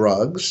relating to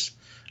drugs.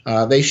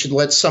 They should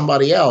let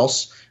somebody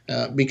else,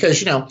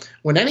 because,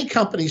 when any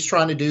company's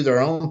trying to do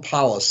their own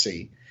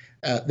policy,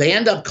 they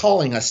end up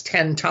calling us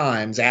 10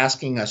 times,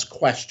 asking us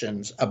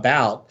questions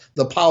about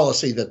the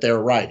policy that they're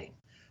writing.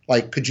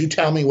 Like, could you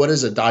tell me what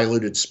is a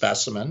diluted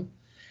specimen?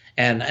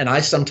 And I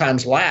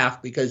sometimes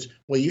laugh because,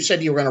 well, you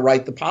said you were going to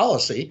write the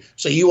policy,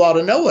 so you ought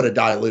to know what a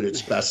diluted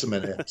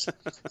specimen is.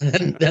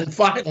 And then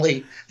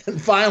finally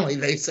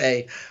they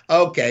say,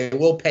 okay,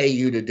 we'll pay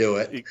you to do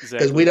it,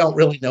 because we don't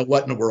really know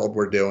what in the world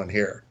we're doing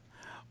here.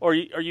 Or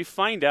you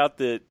find out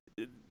that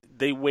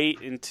they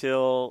wait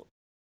until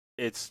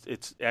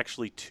it's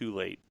actually too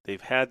late.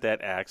 They've had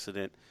that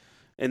accident,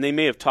 and they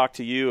may have talked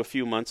to you a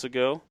few months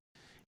ago,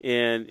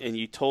 and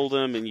you told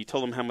them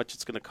how much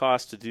it's going to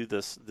cost to do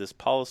this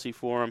policy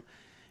for them,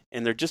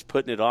 and they're just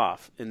putting it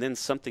off, and then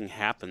something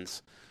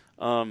happens.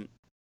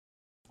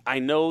 I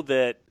know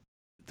that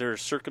there are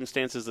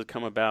circumstances that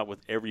come about with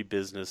every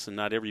business, and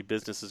not every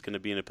business is going to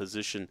be in a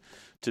position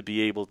to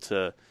be able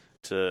to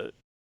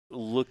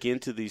look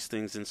into these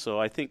things, and so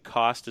I think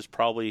cost is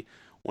probably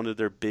one of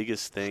their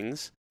biggest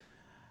things.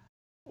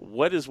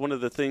 What is one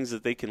of the things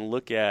that they can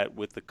look at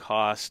with the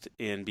cost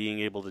and being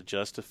able to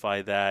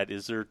justify that?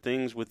 Is there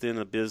things within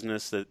a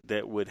business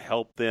that would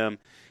help them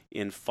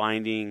in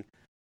finding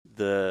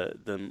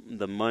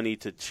the money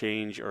to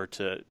change or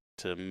to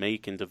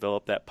make and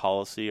develop that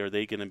policy? Are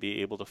they going to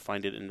be able to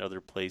find it in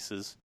other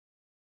places?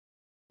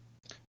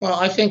 Well,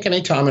 I think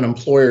anytime an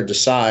employer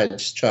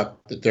decides, Chuck,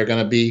 that they're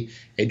going to be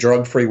a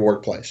drug-free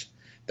workplace,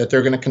 that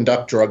they're going to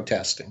conduct drug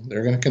testing,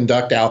 they're going to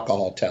conduct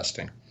alcohol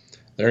testing,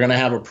 they're going to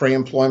have a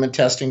pre-employment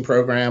testing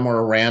program or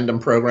a random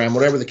program,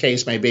 whatever the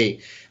case may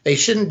be, they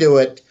shouldn't do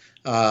it,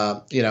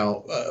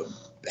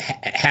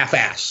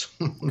 half-ass.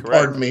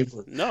 Pardon me.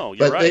 No,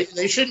 you're right.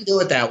 They shouldn't do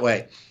it that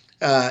way.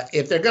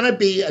 If they're going to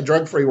be a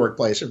drug-free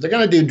workplace, if they're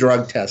going to do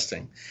drug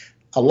testing,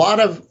 a lot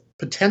of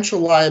potential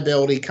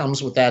liability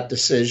comes with that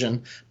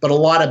decision, but a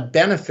lot of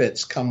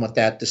benefits come with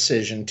that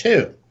decision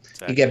too.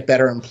 Exactly. You get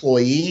better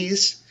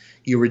employees,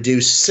 you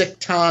reduce sick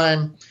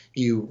time,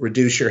 you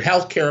reduce your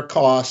healthcare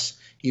costs,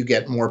 you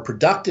get more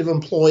productive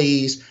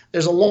employees.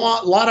 There's a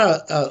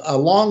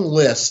long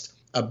list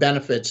of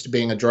benefits to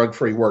being a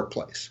drug-free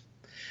workplace.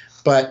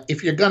 But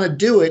if you're going to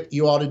do it,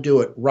 you ought to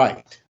do it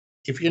right.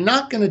 If you're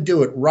not going to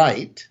do it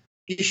right,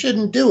 you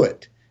shouldn't do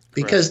it,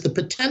 because Correct.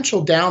 The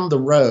potential down the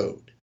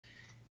road,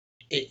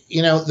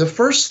 the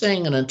first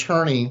thing an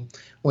attorney,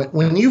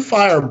 when you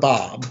fire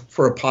Bob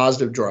for a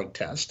positive drug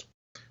test,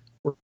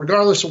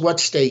 regardless of what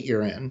state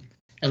you're in,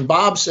 and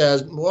Bob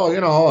says,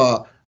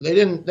 well,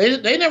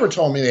 they never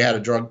told me they had a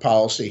drug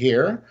policy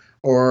here,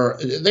 or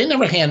they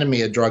never handed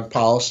me a drug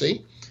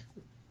policy.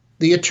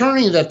 The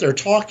attorney that they're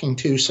talking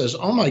to says,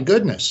 oh my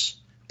goodness,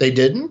 they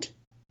didn't?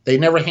 They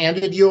never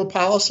handed you a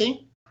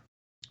policy?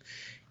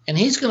 And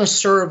he's going to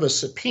serve a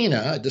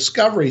subpoena, a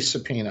discovery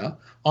subpoena,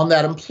 on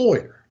that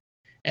employer.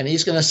 And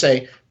he's going to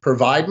say,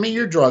 provide me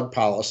your drug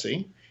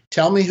policy,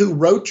 tell me who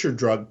wrote your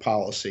drug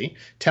policy,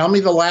 tell me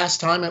the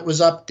last time it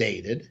was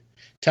updated,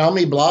 tell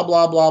me blah,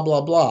 blah, blah, blah,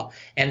 blah.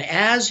 And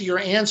as you're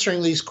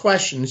answering these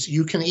questions,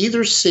 you can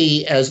either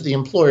see, as the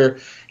employer,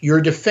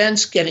 your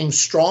defense getting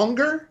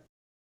stronger,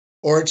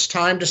 or it's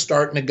time to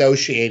start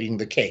negotiating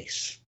the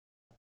case.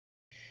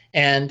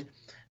 And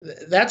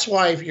that's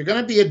why, if you're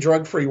going to be a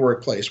drug-free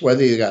workplace,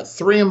 whether you got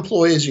 3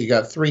 employees or you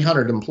got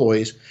 300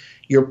 employees,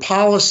 your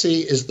policy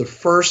is the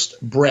first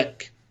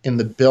brick in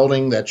the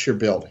building that you're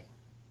building.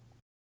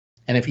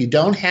 And if you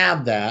don't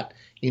have that,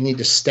 you need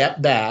to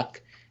step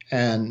back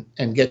and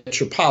get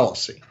your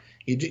policy.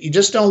 You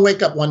just don't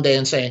wake up one day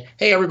and say,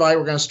 hey, everybody,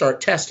 we're going to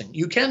start testing.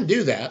 You can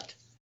do that.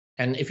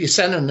 And if you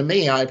send them to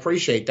me, I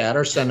appreciate that,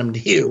 or send them to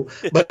you.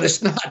 But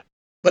it's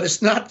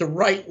not the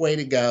right way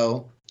to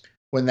go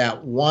when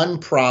that one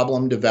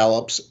problem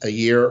develops a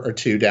year or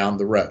two down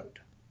the road.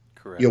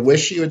 Correct. You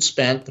wish you had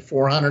spent the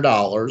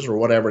 $400 or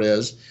whatever it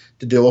is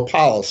to do a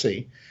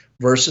policy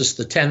versus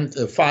the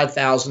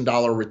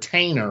 $5,000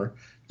 retainer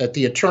that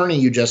the attorney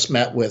you just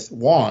met with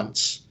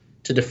wants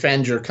to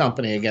defend your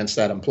company against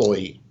that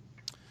employee.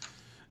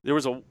 There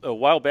was a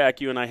while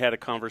back, you and I had a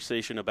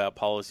conversation about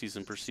policies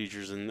and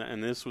procedures,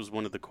 and this was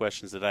one of the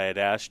questions that I had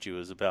asked you,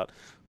 is about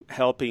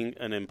helping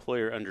an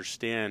employer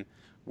understand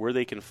where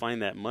they can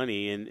find that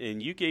money.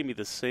 And you gave me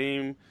the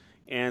same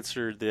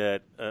answer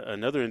that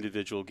another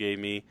individual gave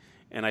me,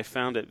 and I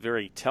found it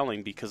very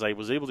telling because I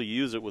was able to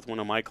use it with one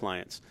of my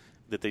clients.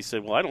 That they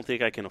said, well, I don't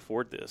think I can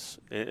afford this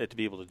to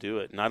be able to do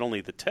it. Not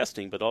only the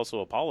testing, but also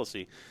a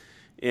policy.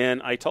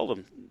 And I told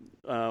them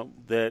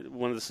that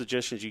one of the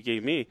suggestions you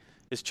gave me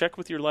is check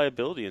with your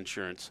liability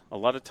insurance. A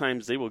lot of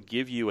times they will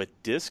give you a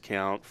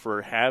discount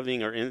for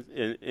having or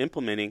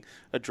implementing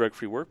a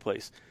drug-free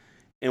workplace.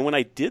 And when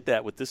I did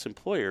that with this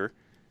employer,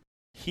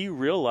 he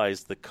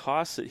realized the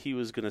cost that he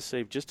was going to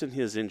save just in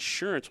his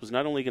insurance was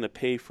not only going to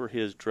pay for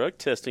his drug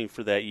testing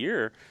for that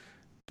year,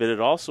 but it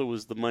also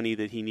was the money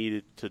that he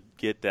needed to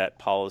get that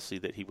policy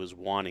that he was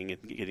wanting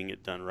and getting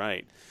it done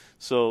right.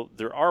 So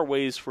there are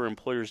ways for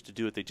employers to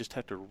do it. They just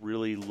have to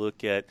really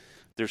look at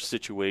their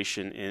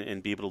situation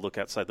and be able to look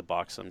outside the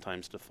box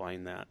sometimes to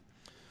find that.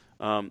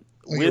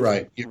 You're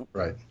right.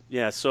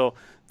 Yeah, so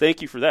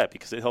thank you for that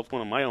because it helped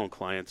one of my own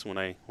clients when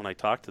I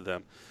talked to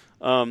them.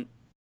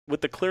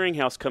 With the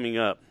clearinghouse coming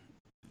up,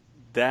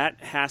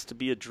 that has to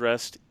be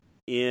addressed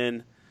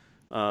in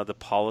the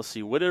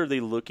policy. What are they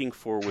looking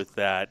for with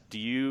that? Do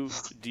you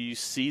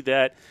see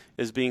that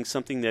as being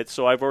something that,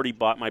 so I've already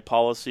bought my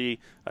policy,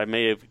 I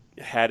may have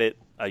had it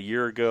a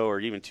year ago or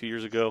even 2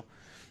 years ago.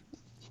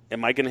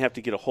 Am I going to have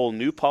to get a whole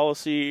new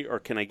policy, or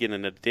can I get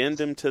an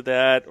addendum to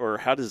that, or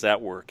how does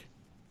that work?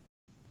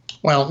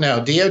 Well, no,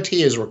 DOT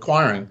is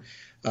requiring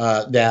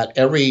that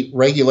every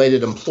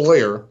regulated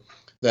employer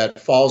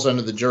that falls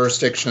under the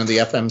jurisdiction of the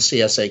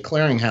FMCSA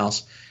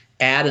clearinghouse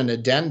add an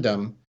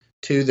addendum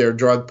to their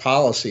drug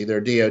policy,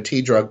 their DOT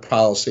drug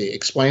policy,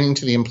 explaining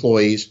to the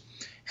employees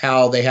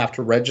how they have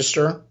to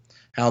register,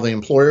 how the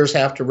employers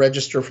have to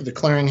register for the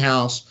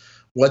clearinghouse,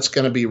 what's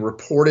going to be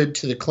reported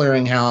to the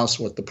clearinghouse,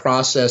 what the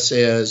process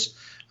is,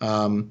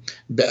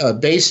 a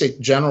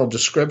basic general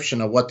description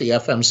of what the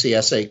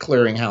FMCSA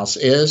clearinghouse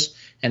is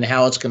and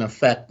how it's going to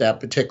affect that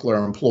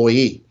particular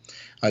employee.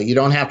 You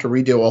don't have to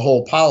redo a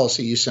whole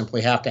policy. You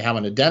simply have to have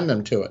an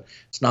addendum to it.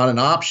 It's not an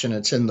option.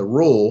 It's in the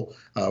rule.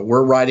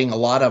 We're writing a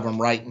lot of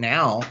them right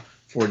now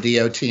for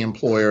DOT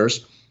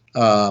employers.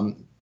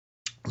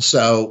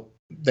 So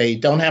they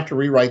don't have to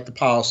rewrite the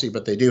policy,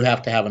 but they do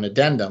have to have an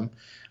addendum,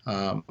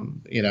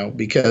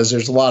 because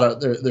there's a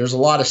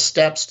lot of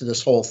steps to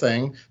this whole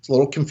thing. It's a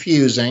little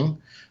confusing.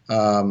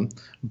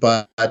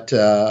 But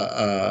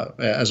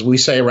as we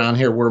say around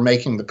here, we're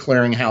making the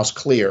clearinghouse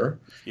clear.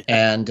 Yeah.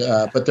 And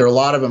but there are a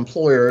lot of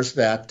employers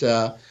that,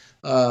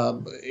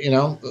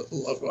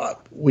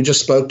 we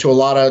just spoke to a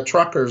lot of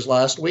truckers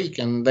last week,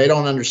 and they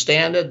don't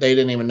understand it. They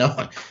didn't even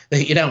know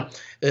it.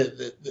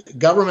 The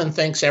government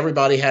thinks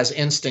everybody has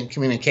instant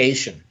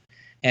communication.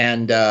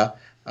 And,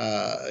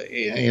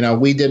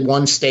 we did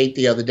one state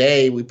the other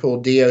day. We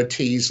pulled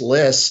DOT's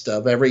list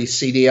of every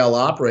CDL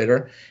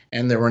operator,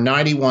 and there were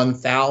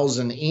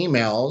 91,000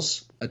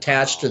 emails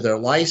attached to their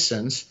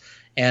license.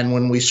 And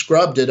when we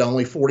scrubbed it,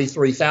 only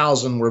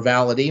 43,000 were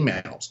valid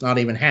emails, not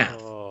even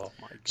half. Oh,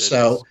 my goodness.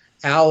 So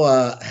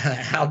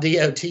how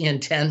DOT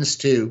intends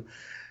to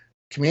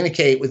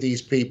communicate with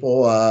these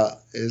people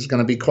is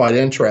going to be quite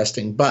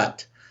interesting.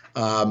 But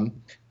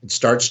it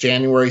starts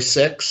January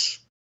 6th.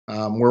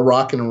 We're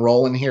rocking and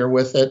rolling here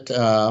with it.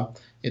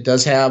 It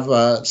does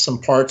have some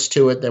parts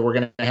to it that we're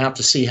going to have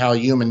to see how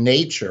human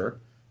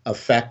nature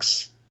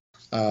affects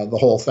the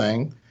whole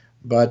thing.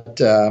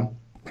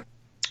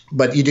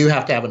 But you do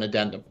have to have an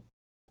addendum.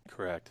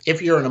 Correct.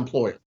 If you're an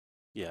employer.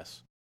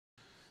 Yes.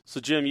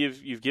 So Jim,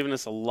 you've given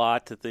us a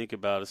lot to think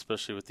about,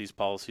 especially with these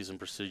policies and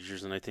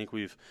procedures, and I think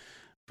we've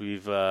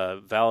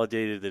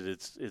validated that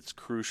it's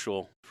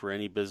crucial for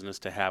any business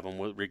to have them,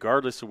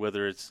 regardless of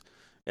whether it's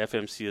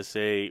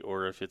FMCSA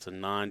or if it's a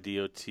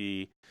non-DOT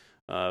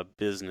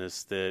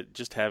business. That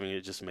just having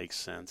it just makes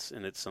sense,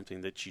 and it's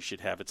something that you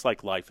should have. It's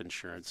like life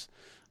insurance.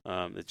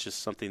 It's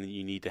just something that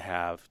you need to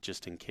have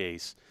just in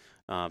case.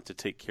 To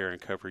take care and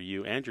cover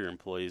you and your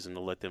employees, and to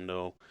let them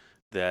know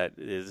that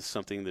it is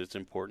something that's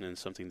important and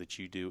something that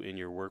you do in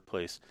your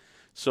workplace.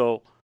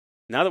 So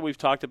now that we've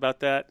talked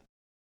about that,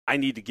 I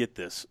need to get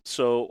this.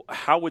 So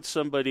how would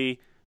somebody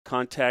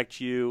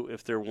contact you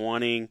if they're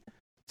wanting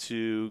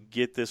to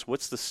get this?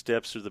 What's the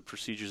steps or the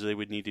procedures they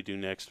would need to do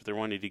next if they're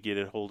wanting to get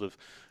a hold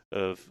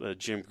of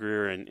Jim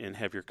Greer and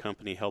have your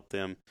company help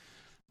them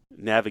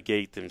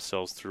navigate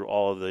themselves through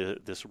all of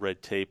this red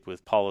tape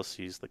with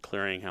policies, the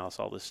clearinghouse,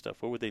 all this stuff?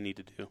 What would they need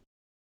to do?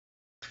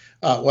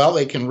 Well,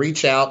 they can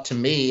reach out to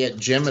me at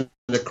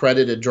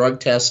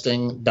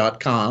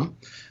jim@accrediteddrugtesting.com,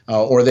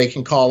 or they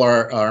can call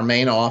our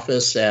main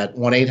office at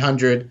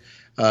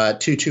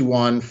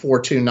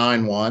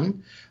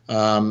 1-800-221-4291.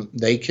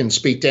 They can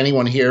speak to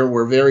anyone here.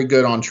 We're very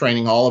good on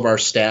training all of our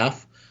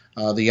staff.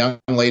 The young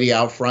lady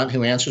out front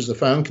who answers the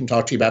phone can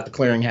talk to you about the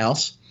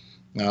clearinghouse.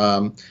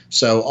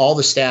 So all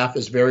the staff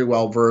is very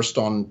well versed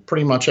on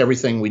pretty much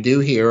everything we do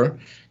here,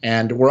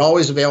 and we're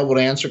always available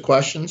to answer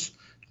questions.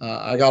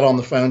 I got on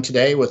the phone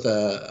today with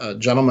a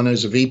gentleman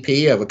who's a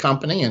VP of a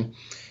company, and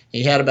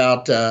he had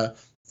about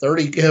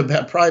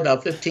probably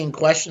about 15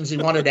 questions he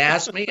wanted to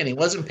ask me, and he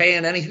wasn't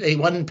paying anything. He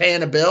wasn't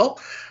paying a bill.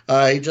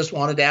 He just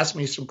wanted to ask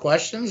me some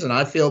questions, and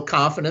I feel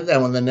confident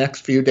that in the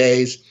next few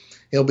days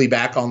he'll be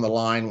back on the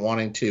line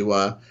wanting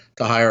to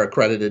hire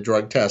accredited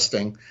drug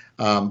testing.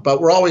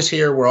 But we're always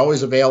here. We're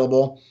always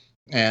available,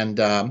 and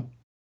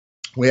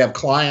we have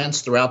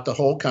clients throughout the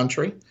whole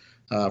country,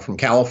 from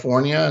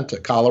California to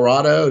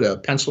Colorado to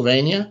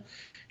Pennsylvania.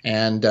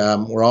 And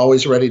we're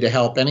always ready to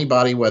help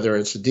anybody, whether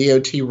it's a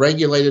DOT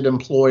regulated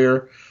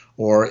employer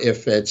or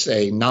if it's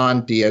a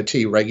non-DOT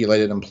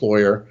regulated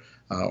employer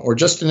or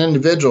just an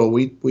individual.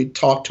 We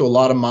talk to a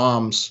lot of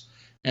moms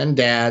and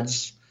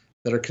dads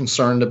that are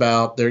concerned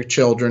about their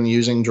children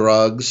using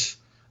drugs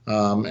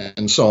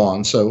and so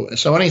on.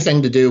 So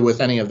anything to do with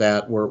any of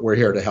that, we're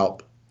here to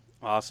help.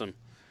 Awesome.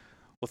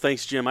 Well,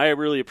 thanks, Jim. I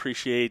really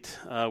appreciate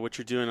what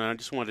you're doing. And I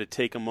just wanted to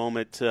take a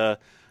moment to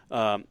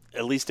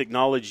at least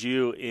acknowledge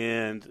you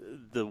and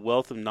the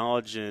wealth of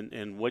knowledge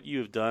and what you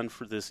have done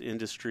for this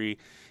industry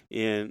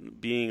in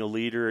being a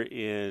leader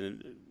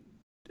in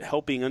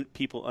helping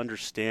people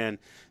understand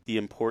the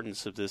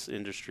importance of this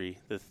industry,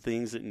 the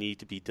things that need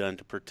to be done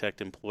to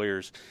protect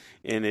employers.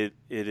 And it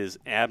is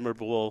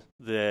admirable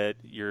that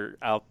you're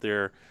out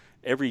there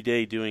every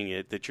day doing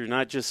it, that you're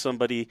not just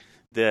somebody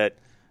that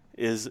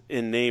is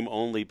in name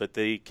only, but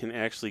they can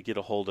actually get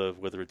a hold of,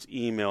 whether it's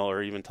email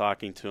or even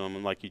talking to them.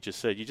 And like you just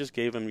said, you just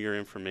gave them your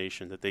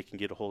information that they can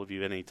get a hold of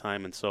you at any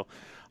time. And so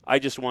I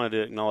just wanted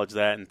to acknowledge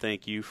that and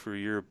thank you for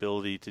your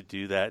ability to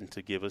do that and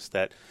to give us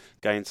that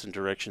guidance and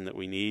direction that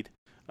we need.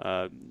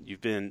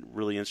 You've been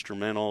really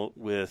instrumental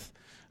with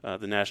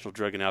the National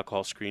Drug and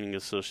Alcohol Screening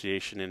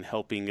Association in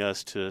helping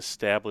us to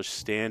establish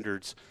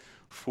standards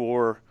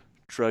for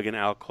drug and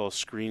alcohol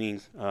screening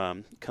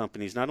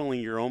companies, not only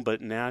your own,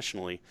 but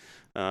nationally,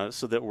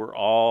 so that we're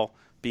all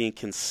being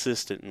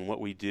consistent in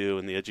what we do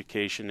and the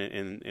education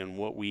and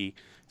what we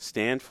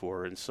stand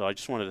for. And so I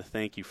just wanted to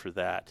thank you for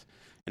that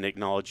and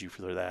acknowledge you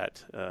for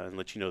that and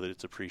let you know that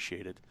it's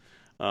appreciated.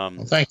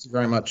 Well, thank you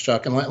very much,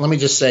 Chuck. And let me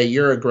just say,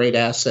 you're a great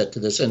asset to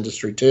this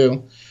industry,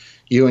 too.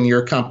 You and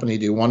your company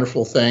do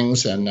wonderful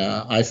things, and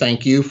I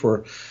thank you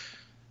for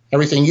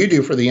everything you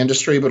do for the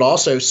industry, but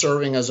also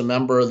serving as a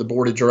member of the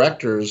board of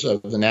directors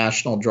of the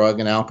National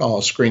Drug and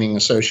Alcohol Screening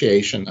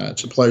Association.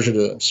 It's a pleasure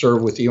to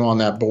serve with you on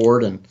that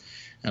board, and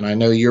I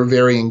know you're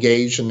very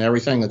engaged in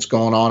everything that's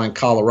going on in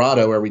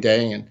Colorado every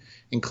day, and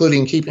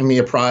including keeping me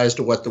apprised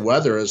of what the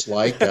weather is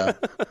like.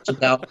 It's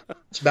about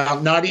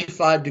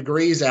 95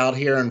 degrees out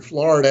here in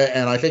Florida,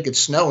 and I think it's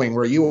snowing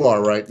where you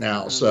are right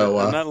now. So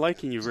I'm not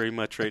liking you very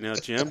much right now,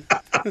 Jim.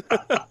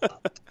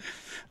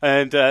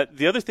 And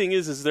the other thing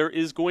is there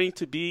is going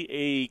to be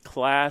a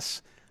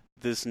class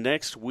this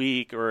next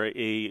week, or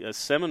a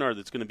seminar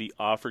that's going to be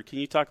offered. Can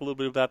you talk a little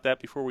bit about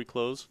that before we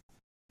close?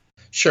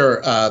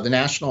 Sure. The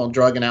National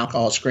Drug and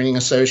Alcohol Screening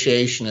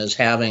Association is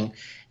having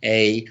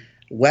a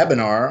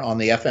webinar on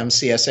the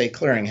FMCSA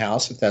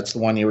Clearinghouse, if that's the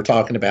one you were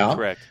talking about.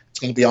 Correct. It's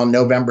going to be on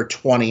November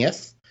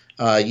 20th.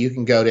 You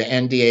can go to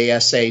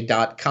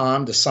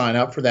ndasa.com to sign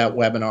up for that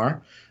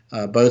webinar.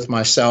 Both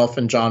myself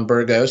and John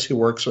Burgos, who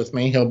works with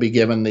me, we'll be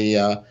given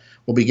the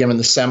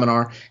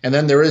seminar. And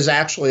then there is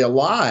actually a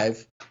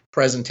live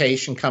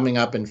presentation coming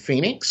up in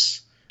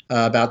Phoenix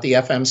about the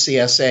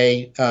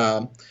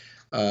FMCSA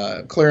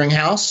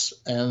Clearinghouse,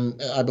 and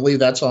I believe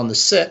that's on the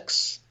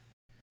 6th.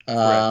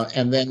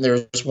 And then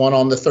there's one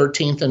on the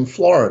 13th in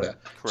Florida.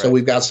 Correct. So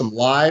we've got some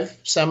live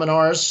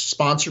seminars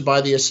sponsored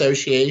by the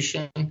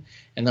association,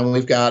 and then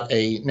we've got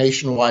a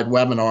nationwide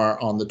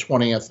webinar on the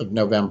 20th of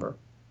November.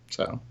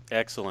 So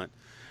excellent.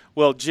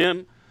 Well,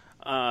 Jim,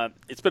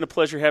 it's been a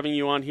pleasure having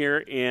you on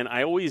here, and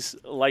I always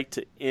like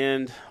to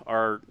end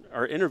our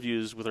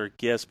interviews with our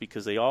guests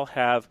because they all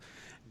have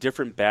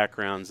different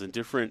backgrounds and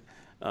different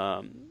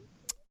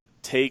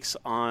takes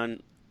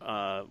on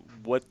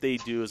what they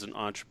do as an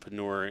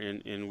entrepreneur.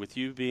 And with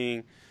you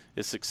being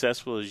as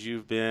successful as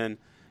you've been,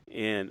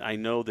 and I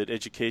know that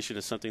education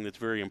is something that's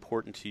very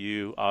important to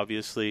you,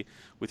 obviously,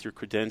 with your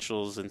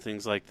credentials and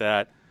things like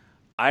that.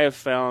 I have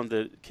found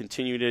that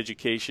continued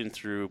education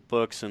through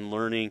books and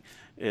learning,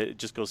 it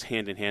just goes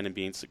hand in hand in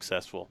being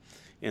successful.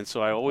 And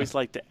so I always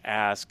like to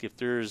ask if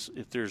there's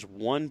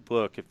one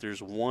book, if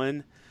there's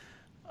one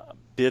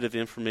bit of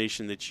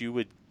information that you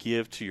would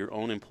give to your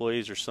own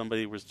employees, or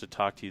somebody was to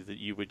talk to you, that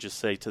you would just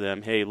say to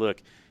them, hey,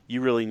 look,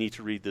 you really need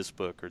to read this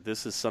book, or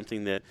this is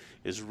something that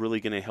is really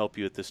going to help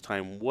you at this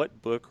time.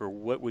 What book or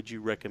what would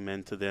you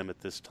recommend to them at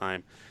this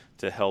time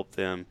to help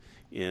them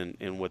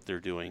in what they're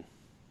doing?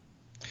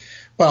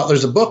 Well,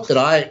 there's a book that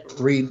I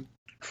read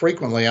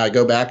frequently. I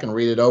go back and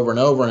read it over and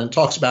over, and it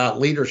talks about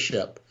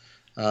leadership.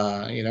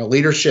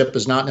 Leadership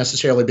is not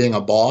necessarily being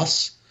a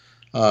boss.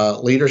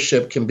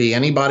 Leadership can be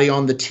anybody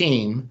on the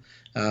team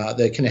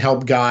that can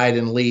help guide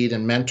and lead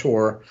and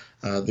mentor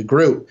the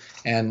group.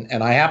 And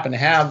I happen to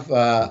have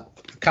a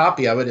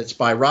copy of it. It's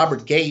by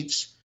Robert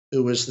Gates,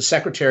 who was the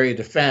Secretary of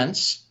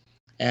Defense,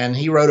 and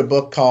he wrote a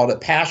book called A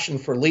Passion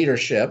for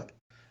Leadership,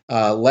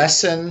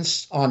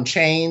 Lessons on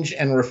Change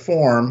and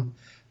Reform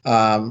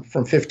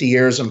from 50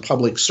 Years in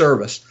Public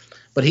Service.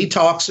 But he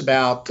talks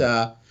about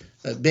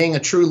being a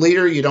true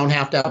leader. You don't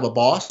have to have a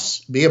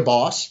boss, be a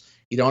boss.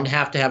 You don't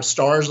have to have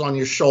stars on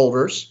your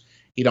shoulders.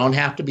 You don't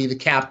have to be the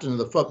captain of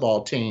the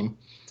football team,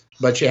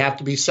 but you have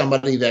to be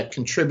somebody that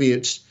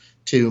contributes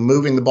to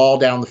moving the ball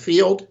down the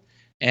field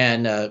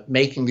and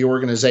making the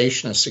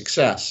organization a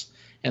success.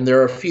 And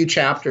there are a few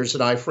chapters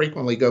that I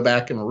frequently go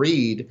back and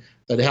read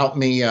that help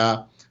me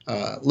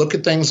look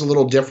at things a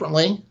little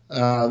differently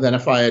than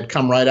if I had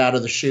come right out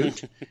of the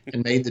chute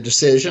and made the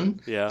decision,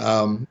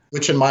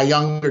 which in my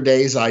younger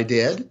days I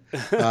did.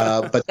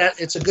 But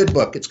it's a good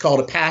book. It's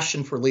called A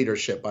Passion for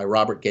Leadership by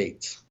Robert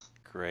Gates.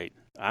 Great.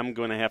 I'm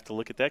going to have to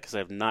look at that because I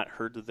have not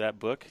heard of that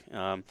book.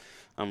 I'm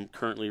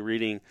currently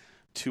reading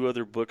 2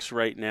 other books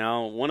right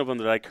now. One of them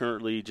that I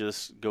currently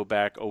just go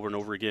back over and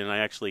over again. I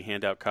actually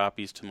hand out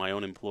copies to my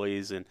own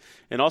employees and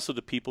also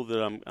to people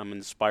that I'm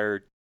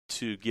inspired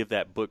to give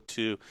that book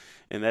to,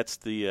 and that's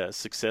the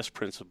Success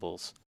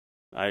Principles.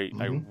 I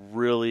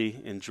really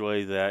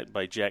enjoy that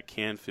by Jack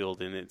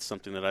Canfield, and it's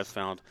something that I've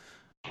found.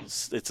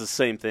 It's the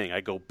same thing.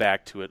 I go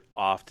back to it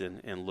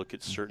often and look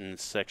at certain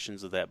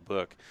sections of that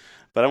book.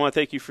 But I want to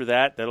thank you for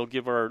that. That'll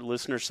give our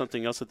listeners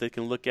something else that they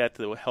can look at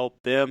that will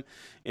help them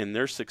in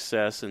their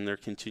success and their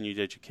continued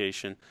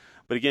education.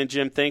 But again,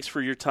 Jim, thanks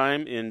for your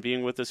time in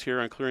being with us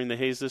here on Clearing the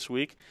Haze this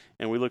week,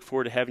 and we look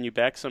forward to having you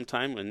back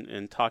sometime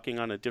and talking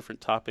on a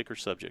different topic or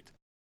subject.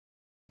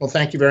 Well,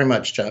 thank you very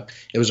much, Chuck.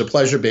 It was a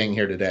pleasure being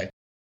here today.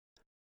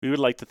 We would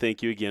like to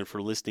thank you again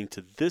for listening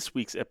to this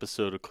week's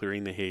episode of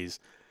Clearing the Haze.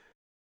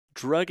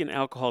 Drug and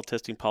alcohol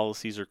testing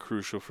policies are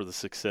crucial for the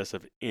success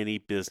of any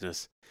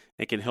business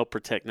and can help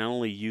protect not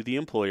only you, the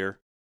employer,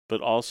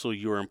 but also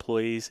your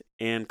employees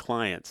and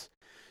clients.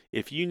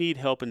 If you need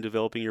help in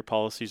developing your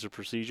policies or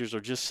procedures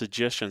or just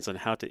suggestions on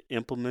how to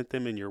implement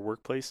them in your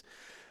workplace,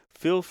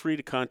 feel free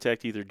to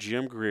contact either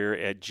Jim Greer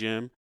at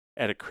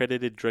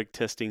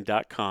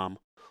jim@accrediteddrugtesting.com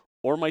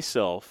or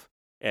myself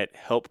at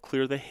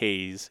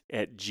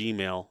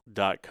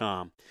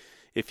helpclearthehaze@gmail.com.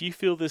 If you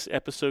feel this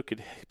episode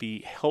could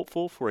be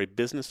helpful for a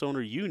business owner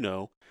you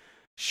know,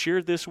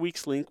 share this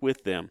week's link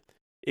with them.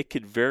 It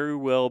could very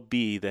well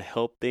be the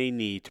help they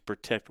need to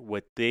protect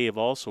what they have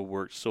also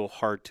worked so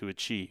hard to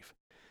achieve.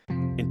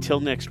 Until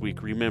next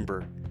week,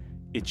 remember,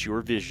 it's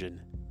your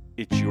vision,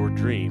 it's your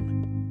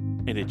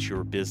dream, and it's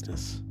your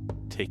business.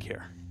 Take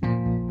care.